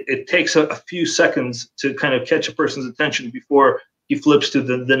 it takes a few seconds to kind of catch a person's attention before he flips to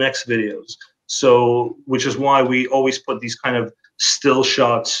the next videos. So, which is why we always put these kind of still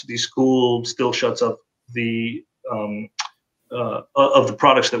shots, these cool still shots of the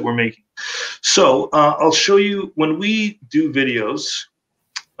products that we're making. So I'll show you when we do videos.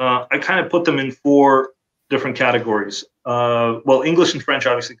 I kind of put them in 4 different categories. Well, English and French,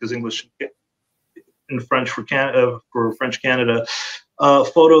 obviously, because English and French for French Canada,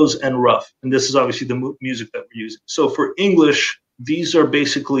 photos and rough. And this is obviously the music that we're using. So for English, these are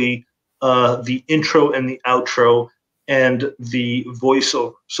basically the intro and the outro and the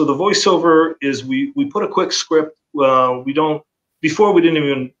voiceover. So the voiceover is we put a quick script. Before we didn't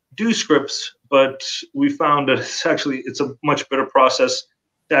even do scripts, but we found that it's a much better process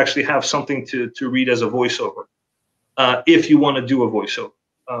to actually have something to read as a voiceover. If you want to do a voiceover.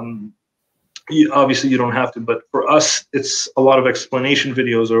 Obviously you don't have to, but for us, it's a lot of explanation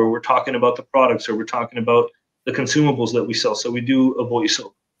videos, or we're talking about the products, or we're talking about the consumables that we sell. So we do a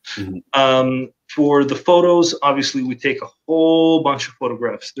voiceover. Mm-hmm. For the photos, obviously we take a whole bunch of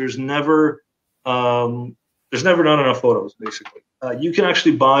photographs. There's never not enough photos, basically. You can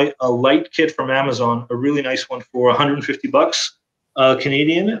actually buy a light kit from Amazon, a really nice one for $150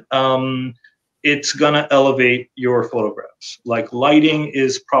 Canadian. It's gonna elevate your photographs. Like, lighting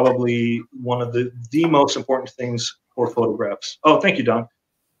is probably one of the most important things for photographs. Oh, thank you, Don.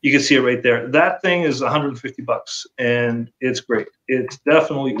 You can see it right there. That thing is $150, and it's great. It's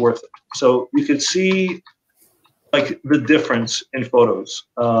definitely worth it. So you can see like the difference in photos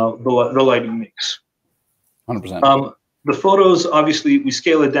the lighting makes. 100%. The photos, obviously, we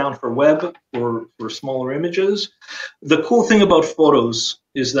scale it down for web, for smaller images. The cool thing about photos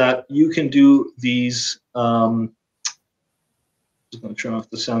is that you can do these, just going to turn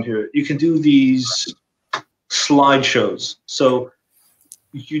off the sound here. You can do these slideshows. So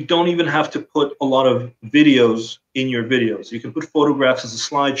you don't even have to put a lot of videos in your videos. You can put photographs as a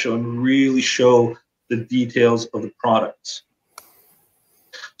slideshow and really show the details of the products.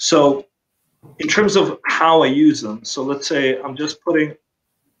 So in terms of how I use them, so let's say I'm just putting,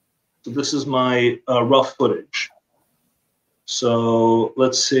 so this is my rough footage. So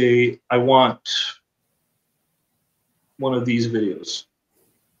let's say I want one of these videos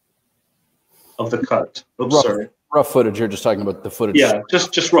of the cut. Oops, sorry. Rough footage, you're just talking about the footage. Yeah,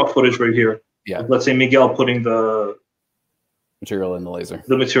 just rough footage right here. Yeah. Let's say Miguel putting the material in the laser.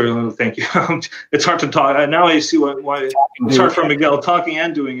 The material in the, thank you. It's hard to talk. Now I see why it's hard for Miguel talking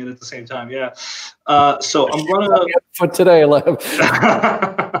and doing it at the same time. Yeah. So I'm gonna for today,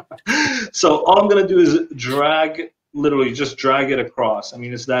 So all I'm gonna do is literally just drag it across. I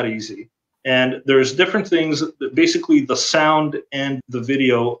mean, it's that easy. And there's different things. Basically, the sound and the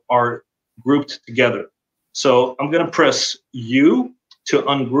video are grouped together. So I'm gonna press U to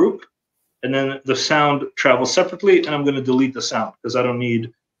ungroup. And then the sound travels separately, and I'm going to delete the sound because I don't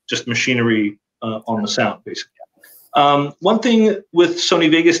need just machinery on the sound, basically. One thing with Sony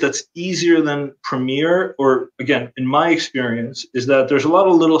Vegas that's easier than Premiere, or again, in my experience, is that there's a lot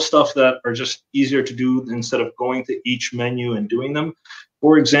of little stuff that are just easier to do instead of going to each menu and doing them.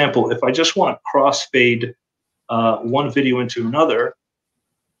 For example, if I just want to crossfade one video into another,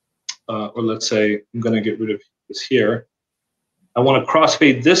 or let's say I'm going to get rid of this here. I want to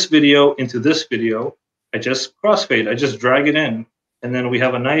crossfade this video into this video. I just crossfade. I just drag it in, and then we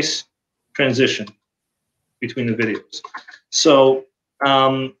have a nice transition between the videos. So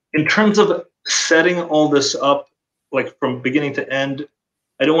in terms of setting all this up, like from beginning to end,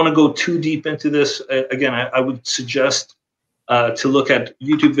 I don't want to go too deep into this. Again, I would suggest to look at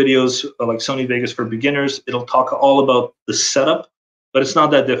YouTube videos like Sony Vegas for Beginners. It'll talk all about the setup, but it's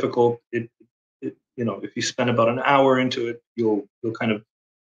not that difficult. You know, if you spend about an hour into it, you'll kind of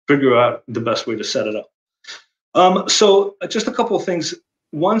figure out the best way to set it up. So just a couple of things.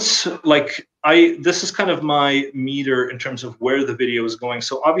 Once, like, this is kind of my meter in terms of where the video is going.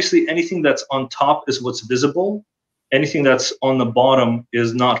 So obviously anything that's on top is what's visible. Anything that's on the bottom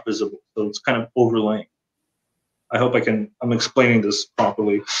is not visible. So it's kind of overlaying. I hope I'm explaining this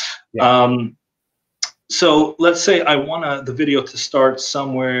properly. Yeah. So let's say I want the video to start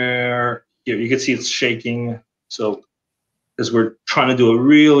somewhere here. You can see it's shaking. So because we're trying to do a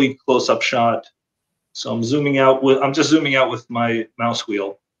really close-up shot. So I'm just zooming out with my mouse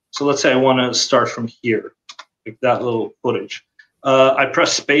wheel. So let's say I want to start from here, like that little footage. I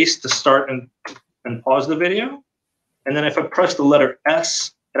press space to start and pause the video. And then if I press the letter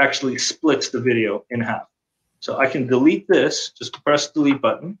S, it actually splits the video in half. So I can delete this, just press the delete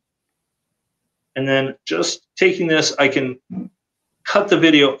button. And then just taking this, I can cut the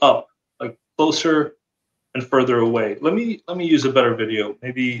video up, like closer and further away. Let me use a better video,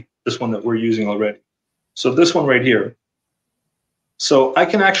 maybe this one that we're using already. So this one right here. So I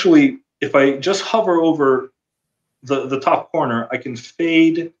can actually, if I just hover over the top corner, I can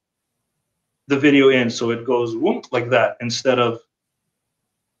fade the video in so it goes whoop, like that instead of.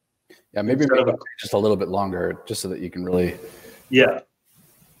 Yeah, maybe make it just a little bit longer, just so that you can really. Yeah.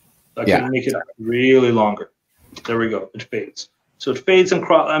 I can make it really longer. There we go. It fades. So it fades and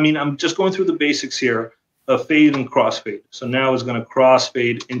cross. I mean, I'm just going through the basics here of fade and crossfade. So now it's going to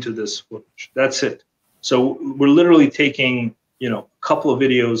crossfade into this footage. That's it. So we're literally taking, you know, a couple of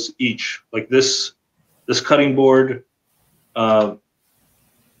videos each, like this cutting board, and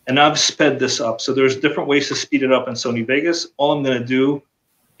I've sped this up. So there's different ways to speed it up in Sony Vegas. All I'm going to do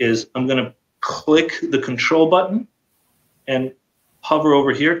is I'm going to click the control button and hover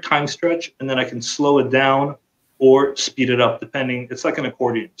over here, time stretch, and then I can slow it down or speed it up, depending. It's like an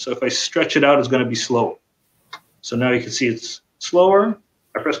accordion. So if I stretch it out, it's going to be slower. So now you can see it's slower.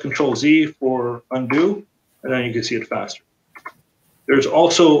 I press Control Z for undo, and then you can see it faster. There's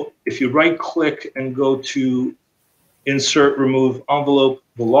also, if you right click and go to insert, remove envelope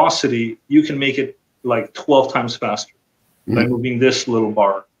velocity, you can make it like 12 times faster by moving this little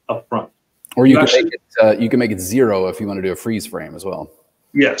bar up front. Or you can make it 0 if you want to do a freeze frame as well.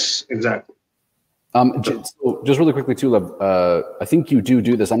 Yes, exactly. So just really quickly too, Lev, I think you do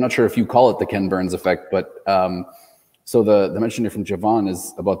this. I'm not sure if you call it the Ken Burns effect, but so the mention here from Javon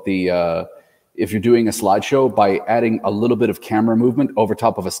is about the if you're doing a slideshow, by adding a little bit of camera movement over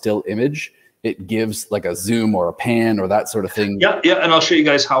top of a still image, it gives like a zoom or a pan or that sort of thing. Yeah, and I'll show you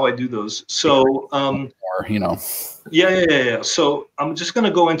guys how I do those. So, or, you know. Yeah. So I'm just going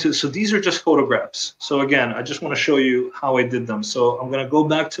to go into, so these are just photographs. So again, I just want to show you how I did them. So I'm going to go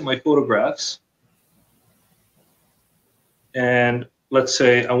back to my photographs. And let's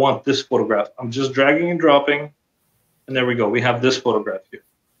say I want this photograph. I'm just dragging and dropping. And there we go. We have this photograph here.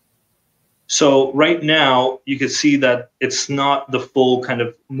 So right now, you can see that it's not the full kind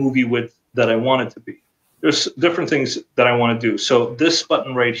of movie width that I want it to be. There's different things that I want to do. So this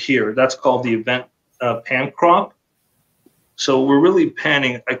button right here, that's called the event pan crop. So we're really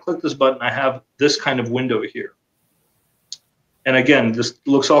panning. I click this button, I have this kind of window here. And again, this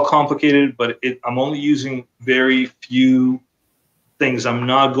looks all complicated, but I'm only using very few things. I'm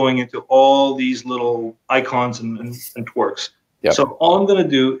not going into all these little icons and twerks. Yep. So all I'm going to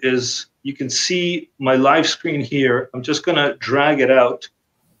do is, you can see my live screen here. I'm just going to drag it out,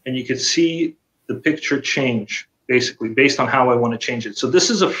 and you can see the picture change, basically, based on how I want to change it. So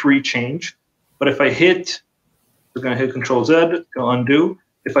this is a free change, but if I hit, we're going to hit Control Z to undo.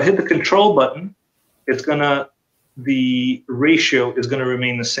 If I hit the control button, it's going to, the ratio is going to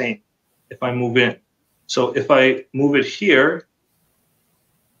remain the same if I move in. So if I move it here,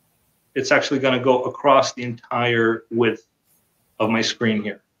 it's actually going to go across the entire width of my screen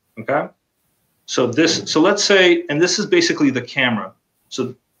here. Okay, so let's say, and this is basically the camera.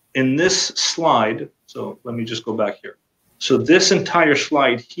 So in this slide, So let me just go back here. So this entire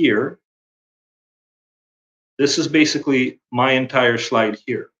slide here, this is basically my entire slide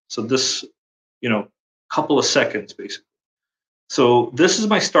here. So this, you know, couple of seconds basically. So this is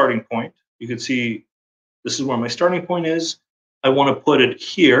my starting point. You can see this is where my starting point is. I want to put it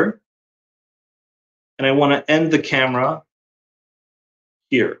here, and I want to end the camera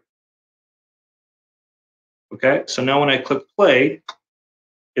here. Okay, so now when I click play,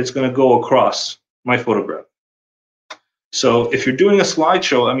 it's going to go across my photograph. So if you're doing a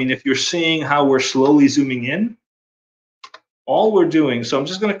slideshow, I mean, if you're seeing how we're slowly zooming in, all we're doing, so I'm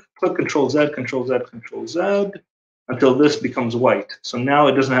just going to click Control Z, Control Z, Control Z, until this becomes white. So now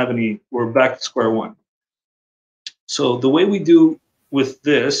it doesn't have any, we're back to square one. So the way we do with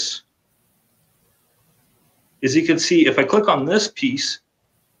this is you can see if I click on this piece,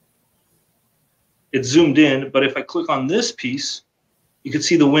 it's zoomed in, but if I click on this piece, you can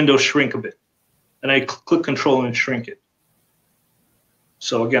see the window shrink a bit. And I click Control and shrink it.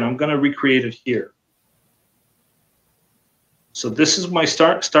 So again, I'm going to recreate it here. So this is my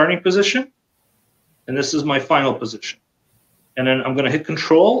starting position, and this is my final position. And then I'm going to hit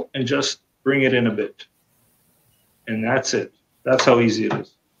Control and just bring it in a bit. And that's it. That's how easy it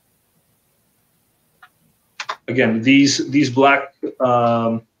is. Again, these black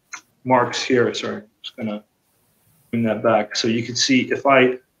marks here, sorry, I'm just going to bring that back. So you can see if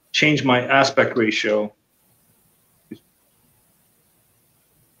I change my aspect ratio,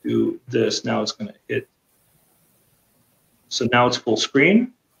 do this, now it's going to hit. So now it's full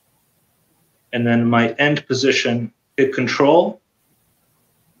screen. And then my end position, hit Control,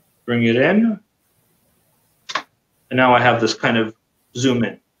 bring it in. And now I have this kind of zoom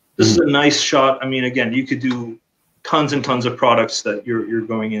in. This is a nice shot. I mean, again, you could do tons and tons of products that you're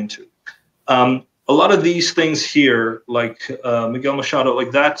going into. A lot of these things here, like Miguel Machado,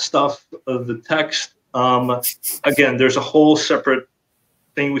 like that stuff, the text, again, there's a whole separate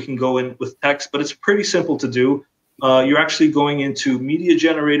thing we can go in with text, but it's pretty simple to do. You're actually going into media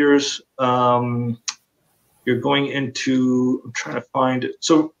generators. You're going into, I'm trying to find it.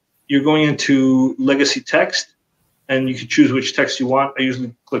 So you're going into legacy text, and you can choose which text you want. I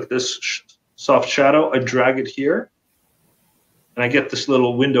usually click this soft shadow. I drag it here, and I get this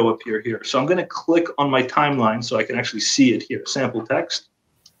little window appear here. So I'm going to click on my timeline so I can actually see it here, sample text,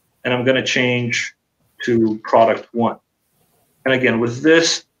 and I'm going to change to product 1. And again, with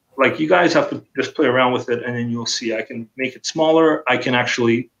this, like you guys have to just play around with it, and then you'll see I can make it smaller. I can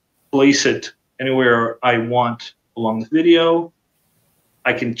actually place it anywhere I want along the video.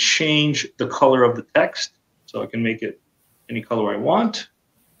 I can change the color of the text, so I can make it any color I want.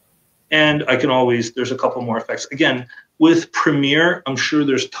 And I can always, there's a couple more effects. Again, with Premiere, I'm sure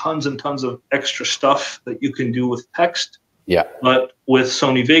there's tons and tons of extra stuff that you can do with text. Yeah. But with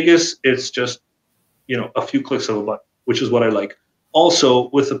Sony Vegas, it's just, you know, a few clicks of a button, which is what I like. Also,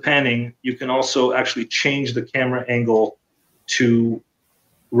 with the panning, you can also actually change the camera angle to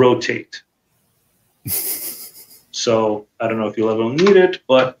rotate. So I don't know if you'll ever need it,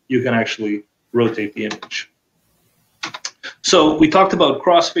 but you can actually rotate the image. So we talked about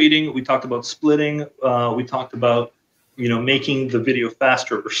crossfading, we talked about splitting, we talked about, you know, making the video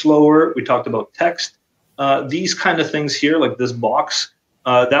faster or slower. We talked about text. These kind of things here, like this box,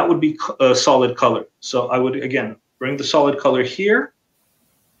 that would be a solid color. So I would, again, bring the solid color here.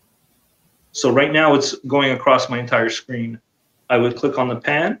 So right now it's going across my entire screen. I would click on the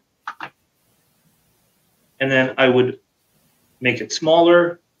pan, and then I would make it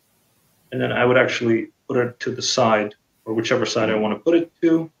smaller, and then I would actually put it to the side, or whichever side I want to put it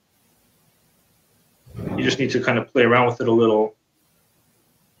to. You just need to kind of play around with it a little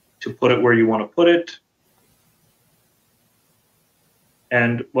to put it where you want to put it.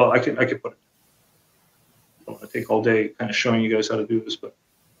 And well, I could put it. I don't want to take all day kind of showing you guys how to do this, but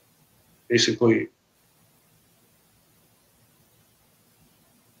basically,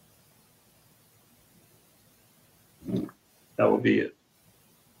 that would be it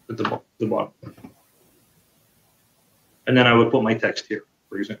at the bottom. And then I would put my text here,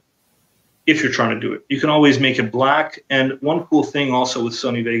 for example, if you're trying to do it. You can always make it black. And one cool thing also with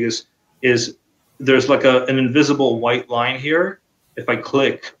Sony Vegas is there's like an invisible white line here. If I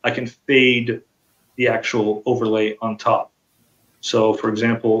click, I can fade the actual overlay on top. So for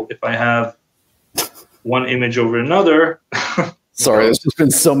example, if I have one image over another. Sorry, there's just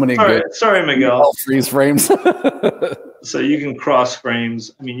been so many good. Sorry, Miguel. Freeze frames. So you can cross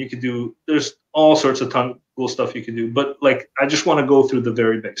frames. I mean, you could do, there's all sorts of cool stuff you can do. But like, I just want to go through the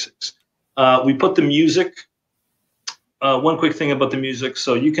very basics. We put the music. One quick thing about the music.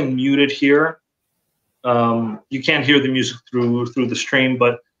 So you can mute it here. You can't hear the music through the stream,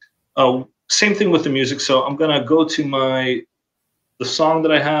 but same thing with the music. So I'm gonna go to the song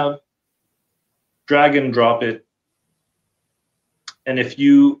that I have, drag and drop it, and if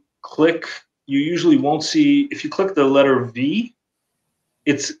you click, you usually won't see. If you click the letter V,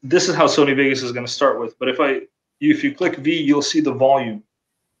 this is how Sony Vegas is going to start with. But if you click V, you'll see the volume.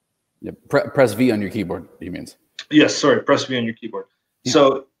 Yeah, press V on your keyboard. He means. Yes, sorry, press V on your keyboard. Yeah.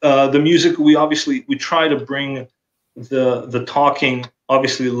 So the music, we try to bring the talking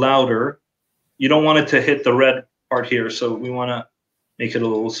obviously louder. You don't want it to hit the red part here, so we want to make it a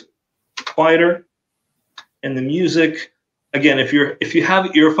little quieter. And the music, again, if you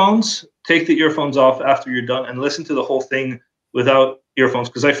have earphones, take the earphones off after you're done and listen to the whole thing without earphones,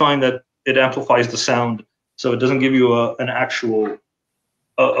 because I find that it amplifies the sound, so it doesn't give you an actual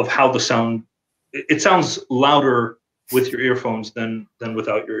of how the sound. It sounds louder with your earphones than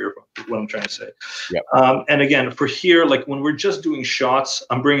without your earphones, is what I'm trying to say. Yeah. And again, for here, like when we're just doing shots,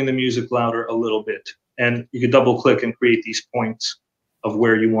 I'm bringing the music louder a little bit, and you can double click and create these points of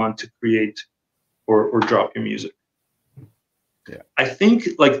where you want to create or drop your music. Yeah. I think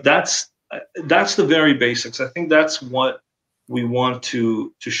like that's the very basics. I think that's what we want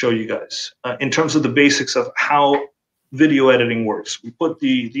to show you guys in terms of the basics of how video editing works. We put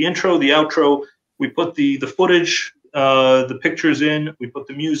the intro, the outro, we put the footage, the pictures in, we put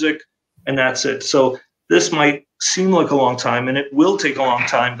the music, and that's it. So this might seem like a long time, and it will take a long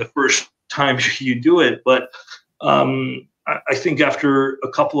time the first time you do it, but I think after a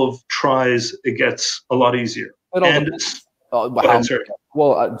couple of tries, it gets a lot easier.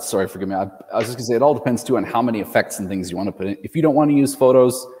 Sorry, forgive me. I was just gonna say it all depends too on how many effects and things you want to put in. If you don't want to use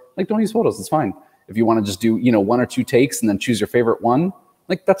photos, like don't use photos. It's fine. If you want to just do one or two takes and then choose your favorite one,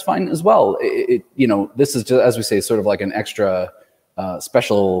 like that's fine as well. This is just, as we say, sort of like an extra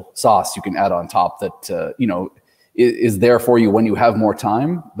special sauce you can add on top that is there for you when you have more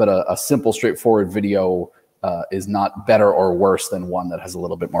time. But a simple, straightforward video is not better or worse than one that has a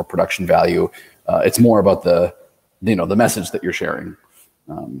little bit more production value. It's more about the message that you're sharing.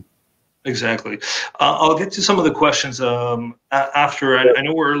 Exactly. I'll get to some of the questions after. I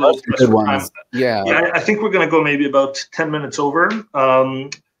know we're a little pressed for time. Yeah. I think we're going to go maybe about 10 minutes over.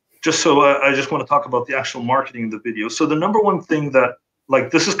 Just so I just want to talk about the actual marketing of the video. So the number one thing that, like,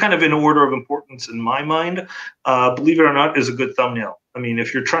 this is kind of in order of importance in my mind, believe it or not, is a good thumbnail. I mean,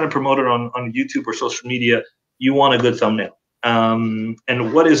 if you're trying to promote it on YouTube or social media, you want a good thumbnail. And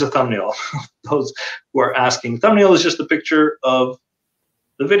what is a thumbnail? Those who are asking, thumbnail is just a picture of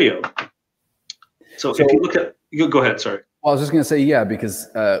the video. So if you look at, go ahead, sorry. Well, I was just going to say, yeah, because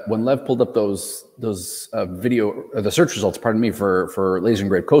when Lev pulled up those video, the search results, pardon me, for laser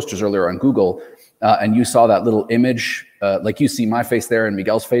engraved coasters earlier on Google, and you saw that little image, like you see my face there and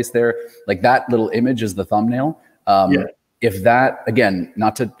Miguel's face there, like that little image is the thumbnail. Yeah. If that, again,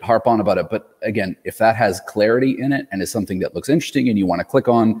 not to harp on about it, but again, if that has clarity in it and is something that looks interesting and you want to click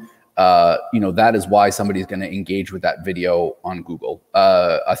on, that is why somebody's going to engage with that video on Google.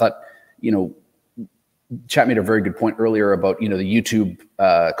 I thought, Chat made a very good point earlier about, the YouTube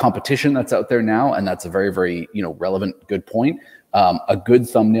competition that's out there now. And that's a very, very, relevant, good point. A good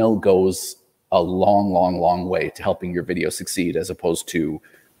thumbnail goes a long, long, long way to helping your video succeed, as opposed to,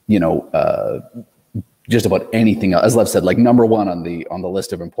 just about anything else. As Lev said, like number one on the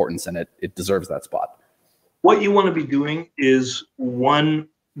list of importance, and it deserves that spot. What you want to be doing is one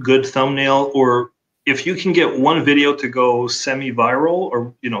good thumbnail, or if you can get one video to go semi-viral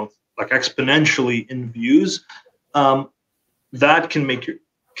or like exponentially in views, that can make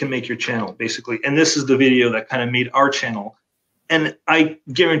your channel basically. And this is the video that kind of made our channel. And I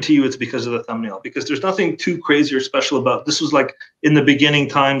guarantee you it's because of the thumbnail, because there's nothing too crazy or special about this. Was like in the beginning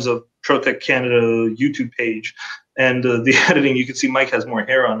times of Trotec Canada YouTube page, and the editing, you can see Mike has more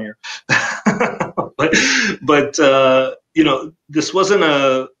hair on here. but this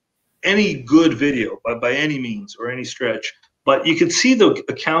wasn't any good video by any means or any stretch. But you can see the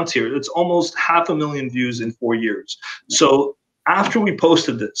accounts here. It's almost 500,000 views in 4 years. So after we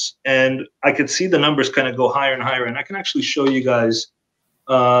posted this, and I could see the numbers kind of go higher and higher, and I can actually show you guys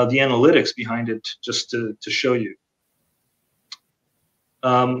the analytics behind it just to show you.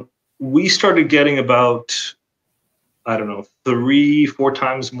 We started getting about, I don't know, 3-4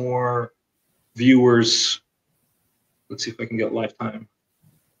 times more viewers. Let's see if I can get lifetime.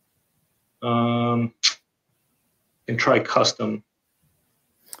 And try custom.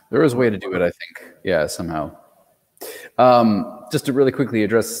 There is a way to do it, I think. Yeah, somehow. Just to really quickly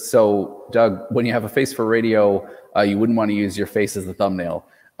address, so Doug, when you have a face for radio, you wouldn't want to use your face as the thumbnail.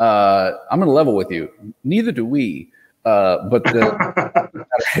 I'm going to level with you. Neither do we. But the matter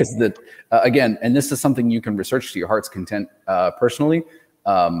is that, again, and this is something you can research to your heart's content personally,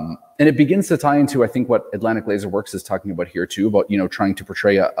 And it begins to tie into, I think, what Atlantic Laser Works is talking about here too, about, trying to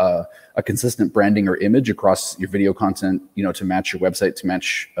portray a consistent branding or image across your video content, to match your website, to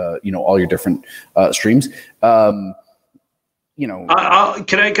match, all your different streams. Can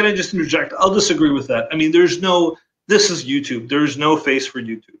I just interject? I'll disagree with that. I mean, this is YouTube. There's no face for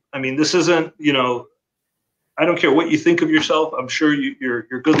YouTube. I mean, this isn't, I don't care what you think of yourself. I'm sure you're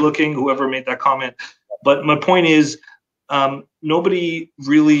good looking, whoever made that comment. But my point is, nobody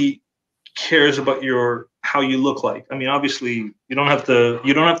really cares about how you look like. I mean, obviously, you don't have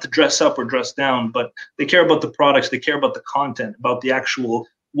to dress up or dress down, but they care about the products. They care about the content, about the actual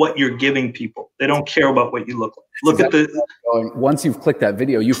what you're giving people. They don't care about what you look like. Look at the. Once you've clicked that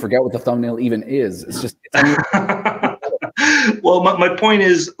video, you forget what the thumbnail even is. It's just. Well, my point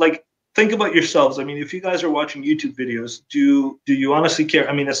is, like, think about yourselves. I mean, if you guys are watching YouTube videos, do you honestly care?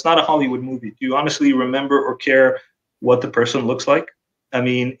 I mean, it's not a Hollywood movie. Do you honestly remember or care what the person looks like? I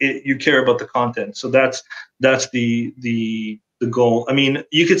mean, you care about the content. So that's the goal. I mean,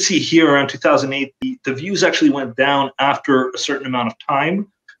 you could see here around 2008, the views actually went down after a certain amount of time,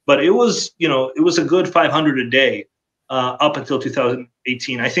 but it was a good 500 a day up until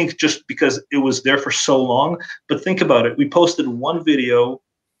 2018. I think just because it was there for so long. But think about it. We posted one video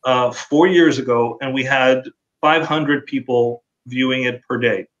 4 years ago, and we had 500 people viewing it per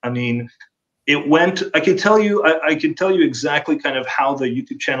day. I mean, it went. I can tell you exactly kind of how the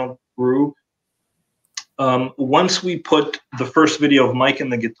YouTube channel grew. Once we put the first video of Mike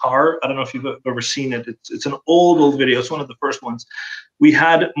and the guitar, I don't know if you've ever seen it. It's an old video. It's one of the first ones. We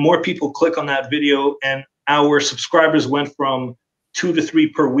had more people click on that video, and our subscribers went from 2 to 3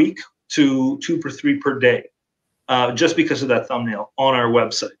 per week to 2 to 3 per day, just because of that thumbnail on our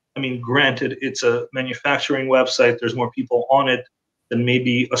website. I mean, granted, it's a manufacturing website. There's more people on it than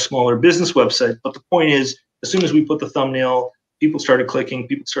maybe a smaller business website. But the point is, as soon as we put the thumbnail, people started clicking,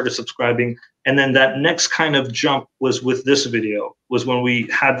 people started subscribing. And then that next kind of jump was with this video, was when we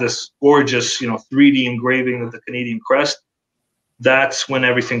had this gorgeous, 3D engraving of the Canadian crest. That's when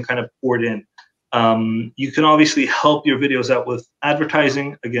everything kind of poured in. You can obviously help your videos out with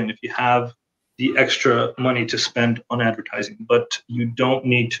advertising. Again, if you have the extra money to spend on advertising, but you don't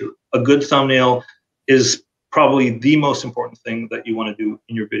need to. A good thumbnail is probably the most important thing that you want to do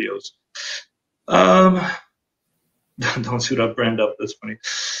in your videos. Don't suit up, brand up. That's funny.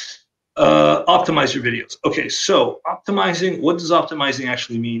 Optimize your videos. Okay, so optimizing. What does optimizing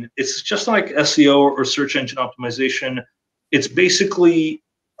actually mean? It's just like SEO or search engine optimization. It's basically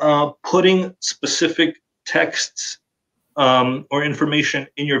putting specific texts or information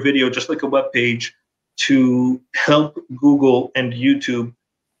in your video, just like a web page, to help Google and YouTube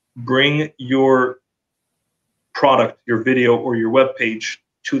bring your product, your video, or your web page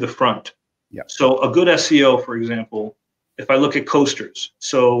to the front. Yeah. So a good SEO, for example, if I look at coasters,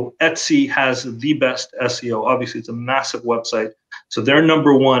 so Etsy has the best SEO. Obviously, it's a massive website. So they're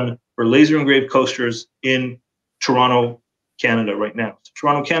 #1 for laser engraved coasters in Toronto, Canada right now. So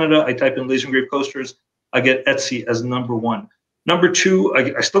Toronto, Canada, I type in laser engraved coasters, I get Etsy as #1.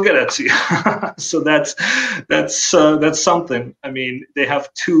 #2, I still get Etsy. So that's something. I mean, they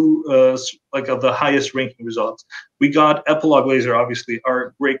have 2 of the highest ranking results. We got Epilog Laser, obviously,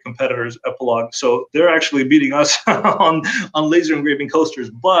 our great competitors, Epilog. So they're actually beating us on laser engraving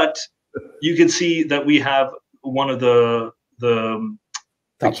coasters. But you can see that we have one of the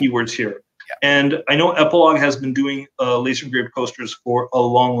keywords here. Yeah. And I know Epilog has been doing laser engraved coasters for a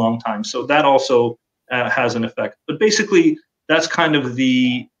long, long time. So that also has an effect. But basically, that's kind of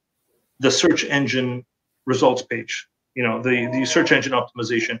the search engine results page. The search engine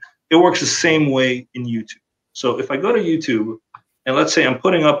optimization. It works the same way in YouTube. So if I go to YouTube, and let's say I'm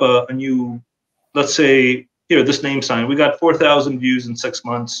putting up a new, let's say here, this name sign, we got 4,000 views in 6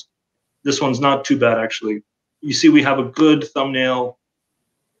 months. This one's not too bad, actually. You see we have a good thumbnail.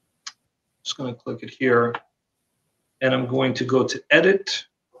 Just going to click it here, and I'm going to go to edit.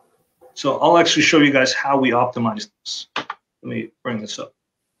 So I'll actually show you guys how we optimize this. Let me bring this up.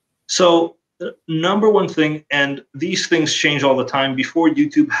 So the #1 thing, and these things change all the time. Before,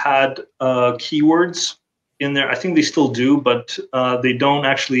 YouTube had keywords in there. I think they still do, but they don't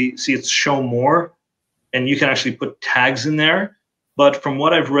actually see it's show more, and you can actually put tags in there. But from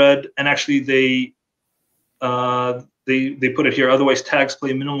what I've read, and actually they put it here, otherwise tags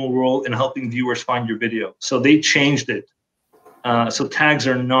play a minimal role in helping viewers find your video. So they changed it. So tags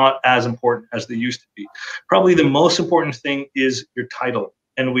are not as important as they used to be. Probably the most important thing is your title.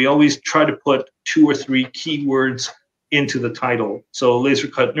 And we always try to put 2 or 3 keywords into the title. So laser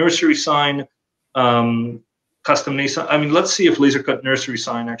cut nursery sign, custom sign. I mean, let's see if laser cut nursery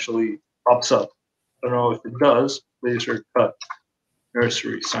sign actually pops up. I don't know if it does, laser cut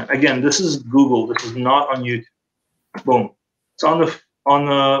nursery sign. Again, this is Google. This is not on YouTube. Boom. It's on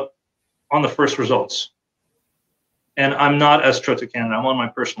the first results. And I'm not as Trotec Canada. I'm on my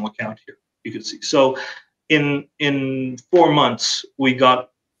personal account here. You can see. So in 4 months, we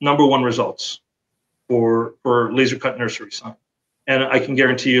got #1 results for laser cut nursery sign. And I can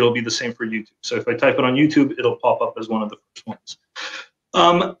guarantee you it'll be the same for YouTube. So if I type it on YouTube, it'll pop up as one of the first ones.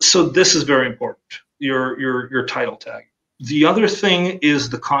 So this is very important, your title tag. The other thing is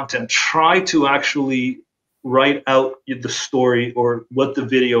the content. Try to actually write out the story or what the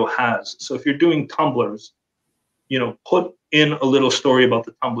video has. So if you're doing tumblers, put in a little story about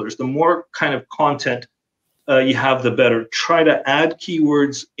the tumblers. The more kind of content you have, the better. Try to add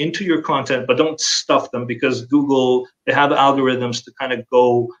keywords into your content, but don't stuff them, because Google, they have algorithms to kind of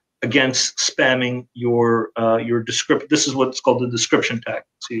go against spamming your description. This is what's called the description tag.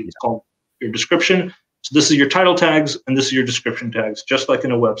 See, it's called your description. So this is your title tags, and this is your description tags, just like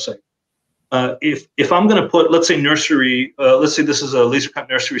in a website. If I'm going to put, let's say nursery, let's say this is a laser cut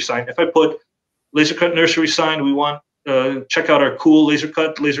nursery sign. If I put laser cut nursery sign, we want check out our cool laser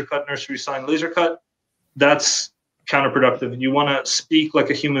cut nursery sign, laser cut. That's counterproductive. You want to speak like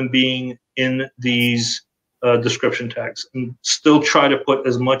a human being in these description tags, and still try to put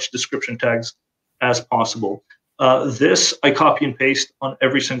as much description tags as possible. This I copy and paste on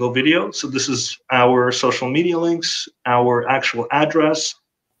every single video. So this is our social media links, our actual address,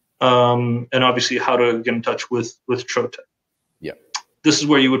 and obviously how to get in touch with Trotec. Yeah. This is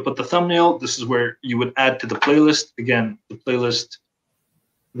where you would put the thumbnail. This is where you would add to the playlist. Again, the playlist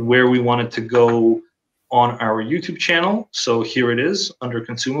where we want it to go on our YouTube channel. So here it is under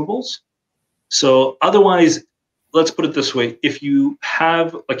consumables. So otherwise, let's put it this way. If you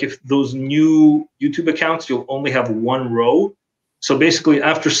have, if those new YouTube accounts, you'll only have 1 row. So basically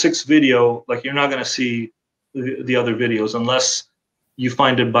after 6 video, you're not going to see the other videos unless you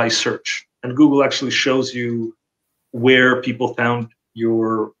find it by search. And Google actually shows you where people found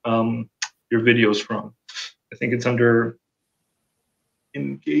your videos from. I think it's under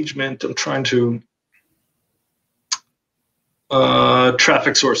engagement. I'm trying to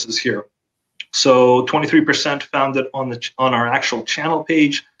traffic sources here. So 23% found it on our actual channel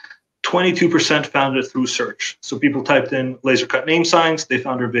page. 22% found it through search. So people typed in laser cut name signs, they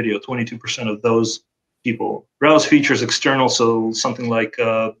found our video. 22% of those people. Browse features external, so something like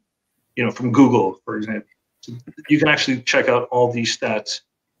from Google, for example. So you can actually check out all these stats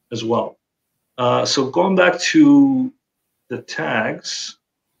as well. So going back to the tags.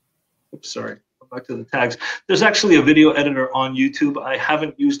 Oops, sorry. Back to the tags. There's actually a video editor on YouTube. I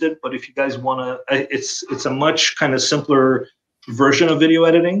haven't used it, but if you guys want to, it's a much kind of simpler version of video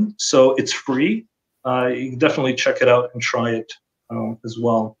editing. So it's free. You can definitely check it out and try it as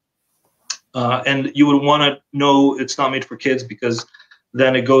well. And you would want to know it's not made for kids, because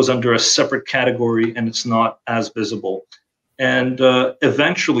then it goes under a separate category and it's not as visible. And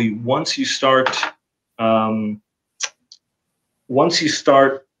eventually, once you start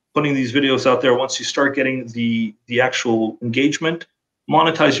putting these videos out there, once you start getting the actual engagement,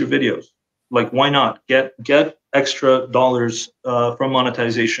 monetize your videos. Why not? Get extra dollars from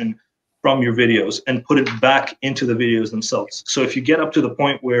monetization from your videos and put it back into the videos themselves. So if you get up to the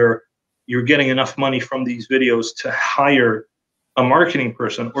point where you're getting enough money from these videos to hire a marketing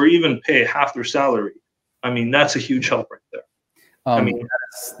person or even pay half their salary, I mean, that's a huge help right there.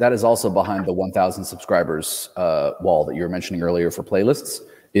 That is also behind the 1,000 subscribers wall that you were mentioning earlier for playlists.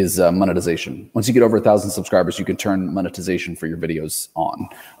 Is monetization. Once you get over 1,000 subscribers, you can turn monetization for your videos on.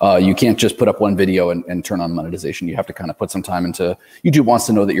 You can't just put up one video and turn on monetization. You have to kind of put some time into. YouTube wants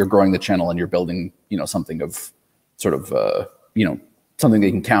to know that you're growing the channel and you're building, something of sort of, something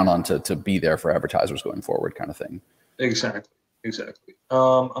they can count on to be there for advertisers going forward, kind of thing. Exactly.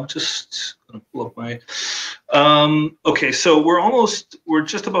 I'm just gonna pull up my. Okay, so we're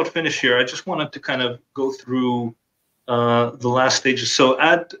just about finished here. I just wanted to kind of go through the last stages. So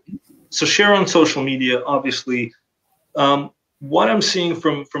share on social media, obviously. What I'm seeing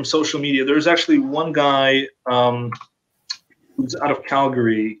from social media, there's actually one guy who's out of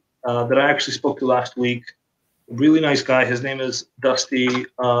Calgary that I actually spoke to last week. Really nice guy. His name is Dusty.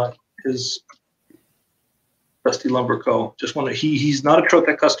 Dusty Lumber Co. He's not a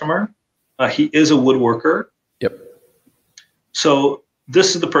Trotec customer. He is a woodworker. Yep. So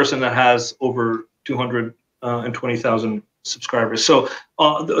this is the person that has over 220,000 subscribers. So,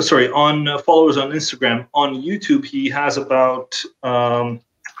 on followers on Instagram. On YouTube, he has about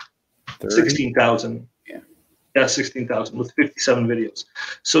 16,000. Yeah, 16,000 with 57 videos.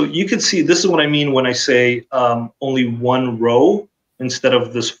 So you can see, this is what I mean when I say only 1 row instead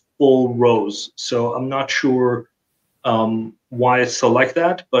of this full rows. So I'm not sure why it's so like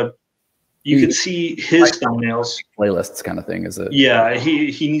that, but you can see his thumbnails. Playlists kind of thing, is it? Yeah,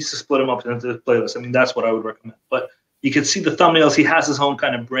 he needs to split them up into playlists. I mean, that's what I would recommend. But you can see the thumbnails. He has his own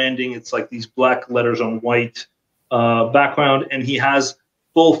kind of branding. It's like these black letters on white background, and he has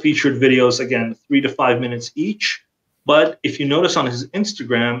full featured videos, again, 3 to 5 minutes each. But if you notice on his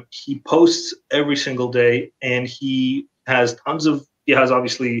Instagram, he posts every single day, and he has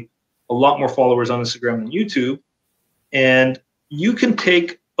obviously a lot more followers on Instagram than YouTube. And you can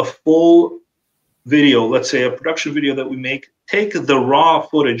take a full video, let's say a production video that we make, take the raw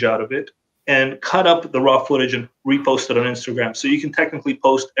footage out of it and cut up the raw footage and repost it on Instagram. So you can technically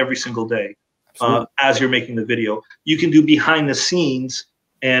post every single day as you're making the video. You can do behind the scenes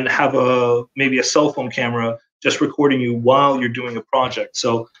and have maybe a cell phone camera just recording you while you're doing a project.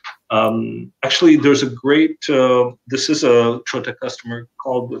 So actually, there's a great, this is a Trotec customer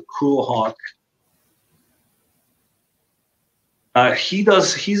called the Cruel Hawk. He's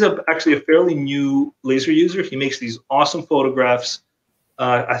actually a fairly new laser user. He makes these awesome photographs.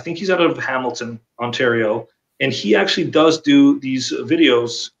 I think he's out of Hamilton, Ontario, and he actually does do these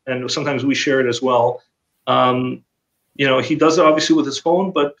videos, and sometimes we share it as well. You know, he does it obviously with his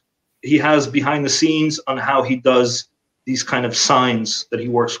phone, but he has behind the scenes on how he does these kind of signs that he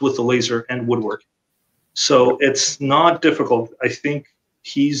works with the laser and woodwork. So it's not difficult. I think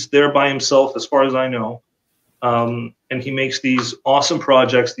he's there by himself, as far as I know. And he makes these awesome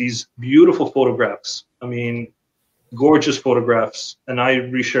projects, these beautiful photographs. I mean, gorgeous photographs. And I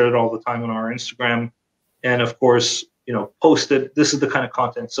reshare it all the time on our Instagram. And of course, you know, post it. This is the kind of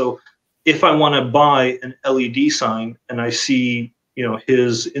content. So if I want to buy an LED sign and I see, you know,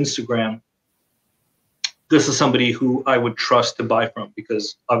 his Instagram, this is somebody who I would trust to buy from,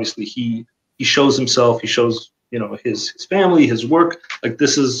 because obviously he shows himself, he shows, you know, his family, his work. Like,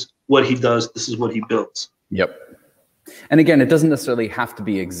 this is what he does. This is what he builds. Yep. And again, it doesn't necessarily have to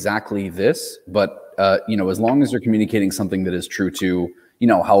be exactly this, but, you know, as long as you're communicating something that is true to, you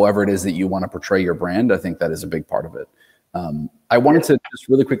know, however it is that you want to portray your brand, I think that is a big part of it. I wanted to just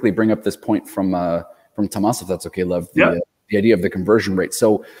really quickly bring up this point from Tomas, if that's okay, Lev, the idea of the conversion rate.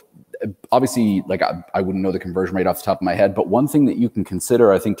 So obviously, like, I wouldn't know the conversion rate off the top of my head, but one thing that you can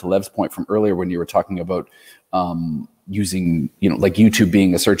consider, I think, to Lev's point from earlier when you were talking about using, you know, like YouTube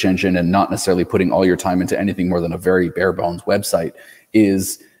being a search engine and not necessarily putting all your time into anything more than a very bare bones website,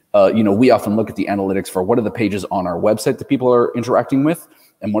 is, you know, we often look at the analytics for what are the pages on our website that people are interacting with,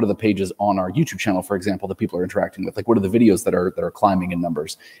 and what are the pages on our YouTube channel, for example, that people are interacting with. Like, what are the videos that are climbing in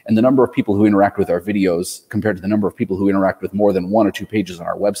numbers? And the number of people who interact with our videos compared to the number of people who interact with more than 1 or 2 pages on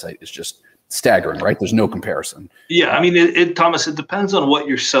our website is just staggering, right? There's no comparison. Yeah, I mean, Thomas, it depends on what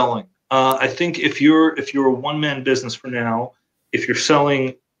you're selling. I think if you're a one-man business for now, if you're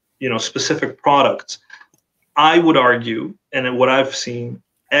selling, you know, specific products, I would argue, and what I've seen,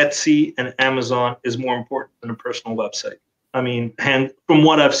 Etsy and Amazon is more important than a personal website. I mean, and from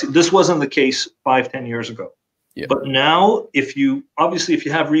what I've seen, this wasn't the case 5-10 years ago. Yeah. But now, if you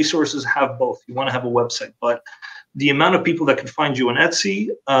have resources, have both. You want to have a website, but the amount of people that can find you on Etsy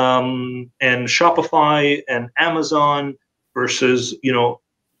and Shopify and Amazon versus, you know,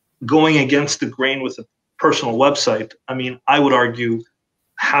 going against the grain with a personal website. I mean, I would argue,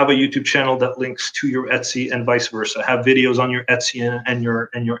 have a YouTube channel that links to your Etsy and vice versa. Have videos on your Etsy and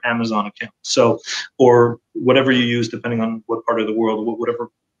your Amazon account. So, or whatever you use, depending on what part of the world, whatever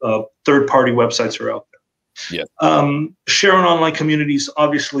third-party websites are out there. Yeah. Share on online communities,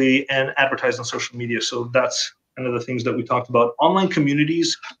 obviously, and advertise on social media. So that's kind of the things that we talked about. Online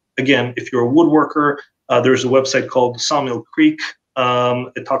communities, again, if you're a woodworker, there's a website called Sawmill Creek.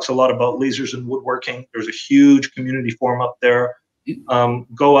 It talks a lot about lasers and woodworking. There's a huge community forum up there.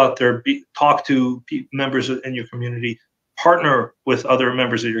 Go out there, talk to members in your community, partner with other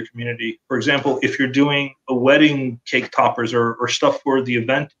members of your community. For example, if you're doing a wedding cake toppers or stuff for the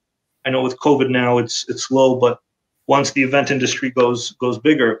event, I know with COVID now it's slow, but once the event industry goes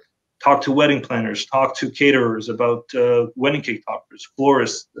bigger, talk to wedding planners, talk to caterers about wedding cake toppers,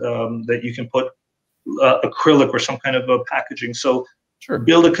 florists that you can put acrylic or some kind of a packaging. So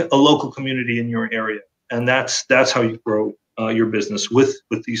build a local community in your area, and that's how you grow your business with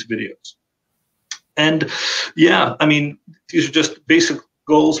these videos. And yeah, I mean, these are just basic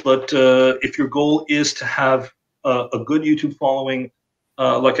goals, but if your goal is to have a good YouTube following,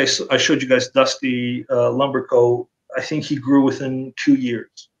 like I showed you guys, Dusty Lumberco, I think he grew within 2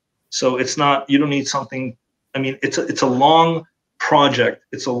 years. So it's not, you don't need something, I mean, it's a long project,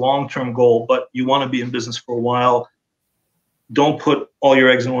 it's a long-term goal, but you want to be in business for a while. Don't put all your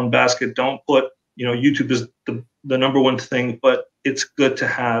eggs in one basket. Don't put, you know, YouTube is the number one thing, but it's good to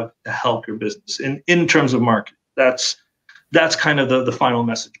have to help your business in terms of marketing. That's that's kind of the final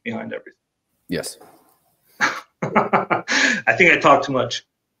message behind everything. Yes. I think I talk too much.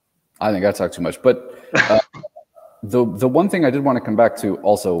 I think I talk too much, but the one thing I did want to come back to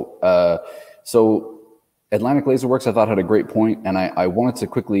also, so Atlantic Laser Works I thought had a great point, and I wanted to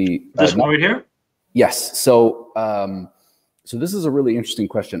quickly this one right here. Yes. So so this is a really interesting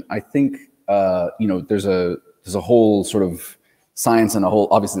question. I think you know, there's a whole sort of science and a whole,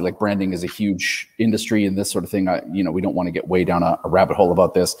 obviously, like branding is a huge industry and this sort of thing. You know, we don't want to get way down a rabbit hole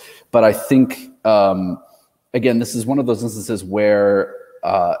about this, but I think again, this is one of those instances where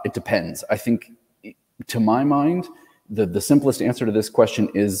it depends. I think, to my mind, the simplest answer to this question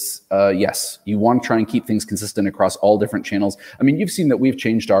is yes. You want to try and keep things consistent across all different channels. I mean, you've seen that we've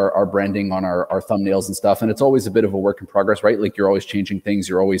changed our branding on our thumbnails and stuff, and it's always a bit of a work in progress, right? Like, you're always changing things,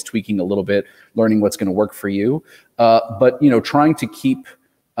 you're always tweaking a little bit, learning what's going to work for you. But, you know, trying to keep,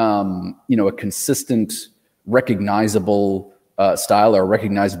 you know, a consistent, recognizable style, or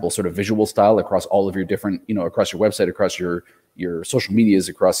recognizable sort of visual style across all of your different, you know, across your website, across your social medias,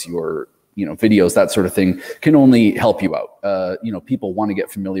 across your, you know, videos, that sort of thing, can only help you out. You know, people want to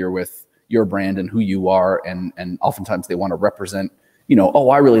get familiar with your brand and who you are, and oftentimes they want to represent, you know, oh,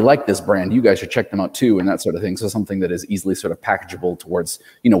 I really like this brand, you guys should check them out too, and that sort of thing. So something that is easily sort of packageable towards,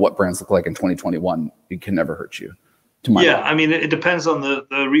 you know, what brands look like in 2021, it can never hurt you. Yeah, I mean, it depends on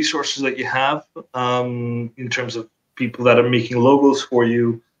the resources that you have in terms of people that are making logos for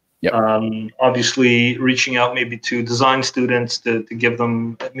you. Yep. Obviously, reaching out maybe to design students to give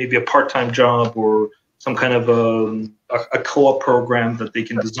them maybe a part-time job, or some kind of a co-op program that they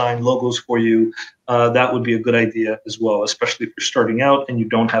can design logos for you. That would be a good idea as well, especially if you're starting out and you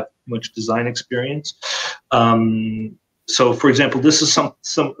don't have much design experience. So, for example, this is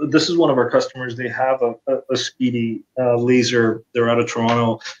this is one of our customers. They have a Speedy laser. They're out of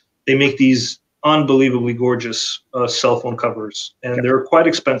Toronto. They make these unbelievably gorgeous cell phone covers, and they're quite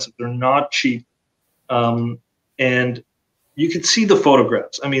expensive. They're not cheap, and you can see the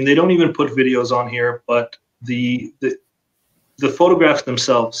photographs. I mean, they don't even put videos on here, but the photographs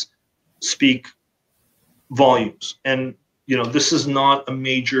themselves speak volumes. And you know, this is not a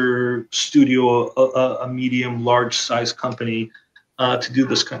major studio, a medium, large size company to do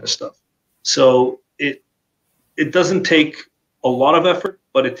this kind of stuff. So it doesn't take a lot of effort,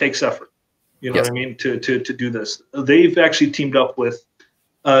 but it takes effort. You know what I mean? To do this. They've actually teamed up with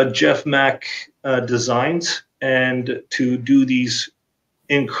Jeff Mack Designs, and to do these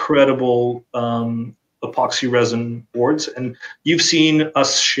incredible epoxy resin boards. And you've seen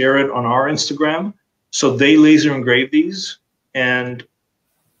us share it on our Instagram. So they laser engrave these and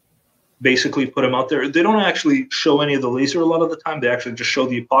basically put them out there. They don't actually show any of the laser a lot of the time. They actually just show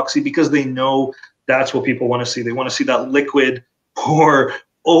the epoxy, because they know that's what people want to see. They want to see that liquid pour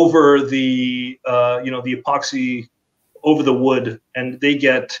over the you know, the epoxy over the wood, and they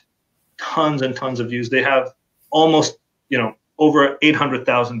get tons and tons of views. They have almost, you know, over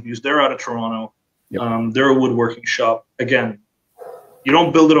 800,000 views. They're out of Toronto. Yep. They're a woodworking shop. Again, you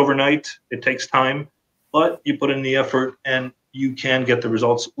don't build it overnight. It takes time, but you put in the effort and you can get the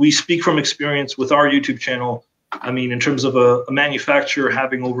results. We speak from experience with our YouTube channel. I mean, in terms of a manufacturer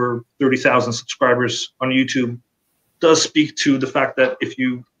having over 30,000 subscribers on YouTube, does speak to the fact that if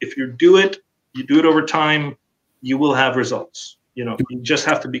you do it over time, you will have results. You know, you just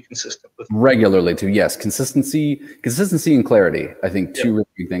have to be consistent with it. Regularly too. Yes, consistency and clarity. I think two really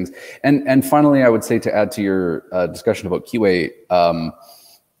big things. And finally, I would say, to add to your discussion about Keyway,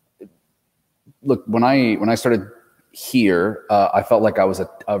 look, when I started here, I felt like I was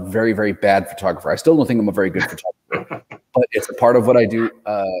a very, very bad photographer. I still don't think I'm a very good photographer, but it's a part of what I do.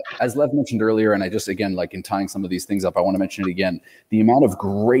 As Lev mentioned earlier, and I just, again, like in tying some of these things up, I want to mention it again. The amount of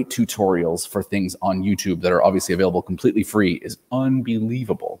great tutorials for things on YouTube that are obviously available completely free is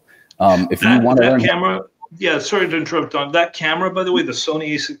unbelievable. If you want to learn camera, sorry to interrupt, Don. That camera, by the way, the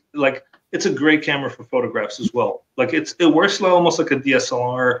Sony A6, like, it's a great camera for photographs as well. Like, it works almost like a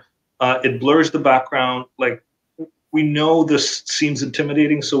DSLR. It blurs the background. Like, we know this seems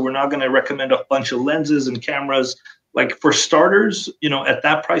intimidating, so we're not going to recommend a bunch of lenses and cameras. Like, for starters, you know, at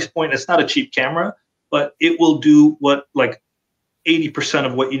that price point, it's not a cheap camera, but it will do what, like, 80%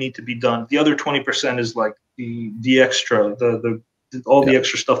 of what you need to be done. The other 20% is like the extra, all the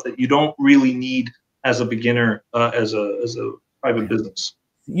extra stuff that you don't really need as a beginner, as a private business.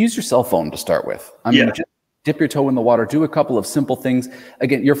 Use your cell phone to start with. I mean, just dip your toe in the water, do a couple of simple things.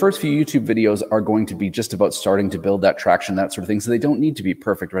 Again, your first few YouTube videos are going to be just about starting to build that traction, that sort of thing. So they don't need to be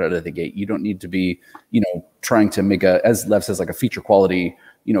perfect right out of the gate. You don't need to be, you know, trying to make as Lev says, like a feature quality,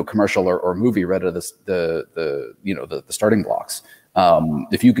 you know, commercial or movie right out of the starting blocks.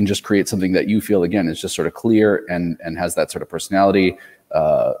 If you can just create something that you feel, again, is just sort of clear and has that sort of personality,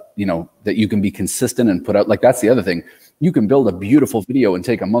 you know, that you can be consistent and put out, like, that's the other thing. You can build a beautiful video and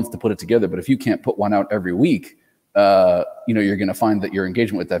take a month to put it together, but if you can't put one out every week, you know, you're going to find that your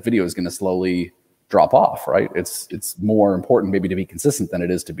engagement with that video is going to slowly drop off, right? It's more important maybe to be consistent than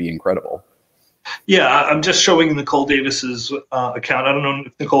it is to be incredible. Yeah, I'm just showing Nicole Davis's account. I don't know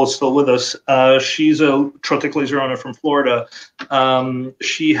if Nicole is still with us. She's a Trotec laser owner from Florida.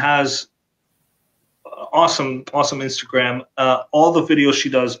 She has awesome Instagram. All the videos she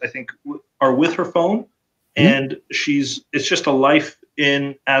does, I think, are with her phone, and it's just a life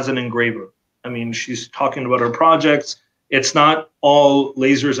in as an engraver. I mean, she's talking about her projects. It's not all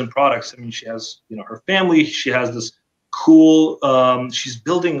lasers and products. I mean, she has, you know, her family. She has this cool, she's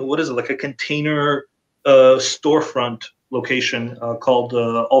building, what is it, like a container storefront location called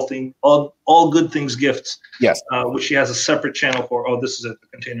all Good Things Gifts. Yes. Which she has a separate channel for. Oh, this is it, the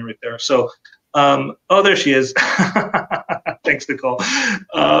container right there. So, oh, there she is. Thanks, Nicole.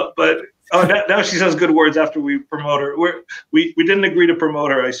 But now she says good words after we promote her. We didn't agree to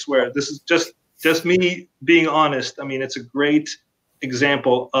promote her, I swear. This is just me being honest. I mean, it's a great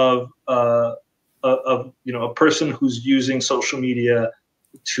example of you know, a person who's using social media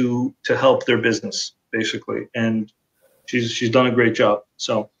to help their business, basically, and she's done a great job.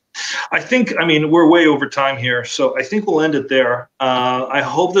 So I think, I mean, we're way over time here, so I think we'll end it there. I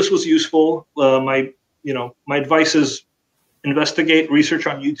hope this was useful. My advice is investigate, research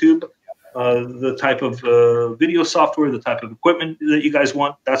on YouTube, the type of video software, the type of equipment that you guys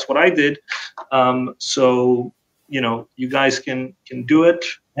want. That's what I did. So, you know, you guys can do it.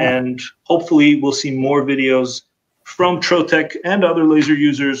 Yeah. And hopefully we'll see more videos from Trotec and other laser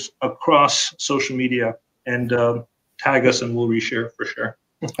users across social media, and tag us and we'll reshare for sure.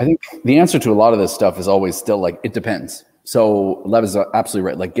 I think the answer to a lot of this stuff is always still like, it depends. So Lev is absolutely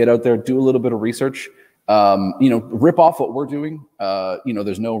right. Like, get out there, do a little bit of research, you know, rip off what we're doing. You know,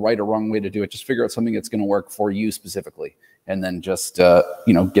 there's no right or wrong way to do it. Just figure out something that's going to work for you specifically. And then just,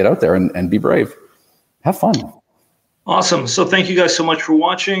 you know, get out there and be brave. Have fun. Awesome. So thank you guys so much for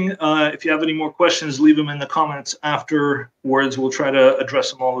watching. If you have any more questions, leave them in the comments afterwards. We'll try to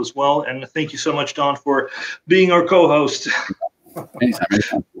address them all as well. And thank you so much, Don, for being our co-host.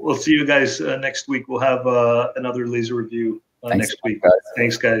 Anytime. We'll see you guys next week. We'll have another laser review next week.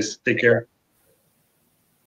 Thanks, guys. Take care.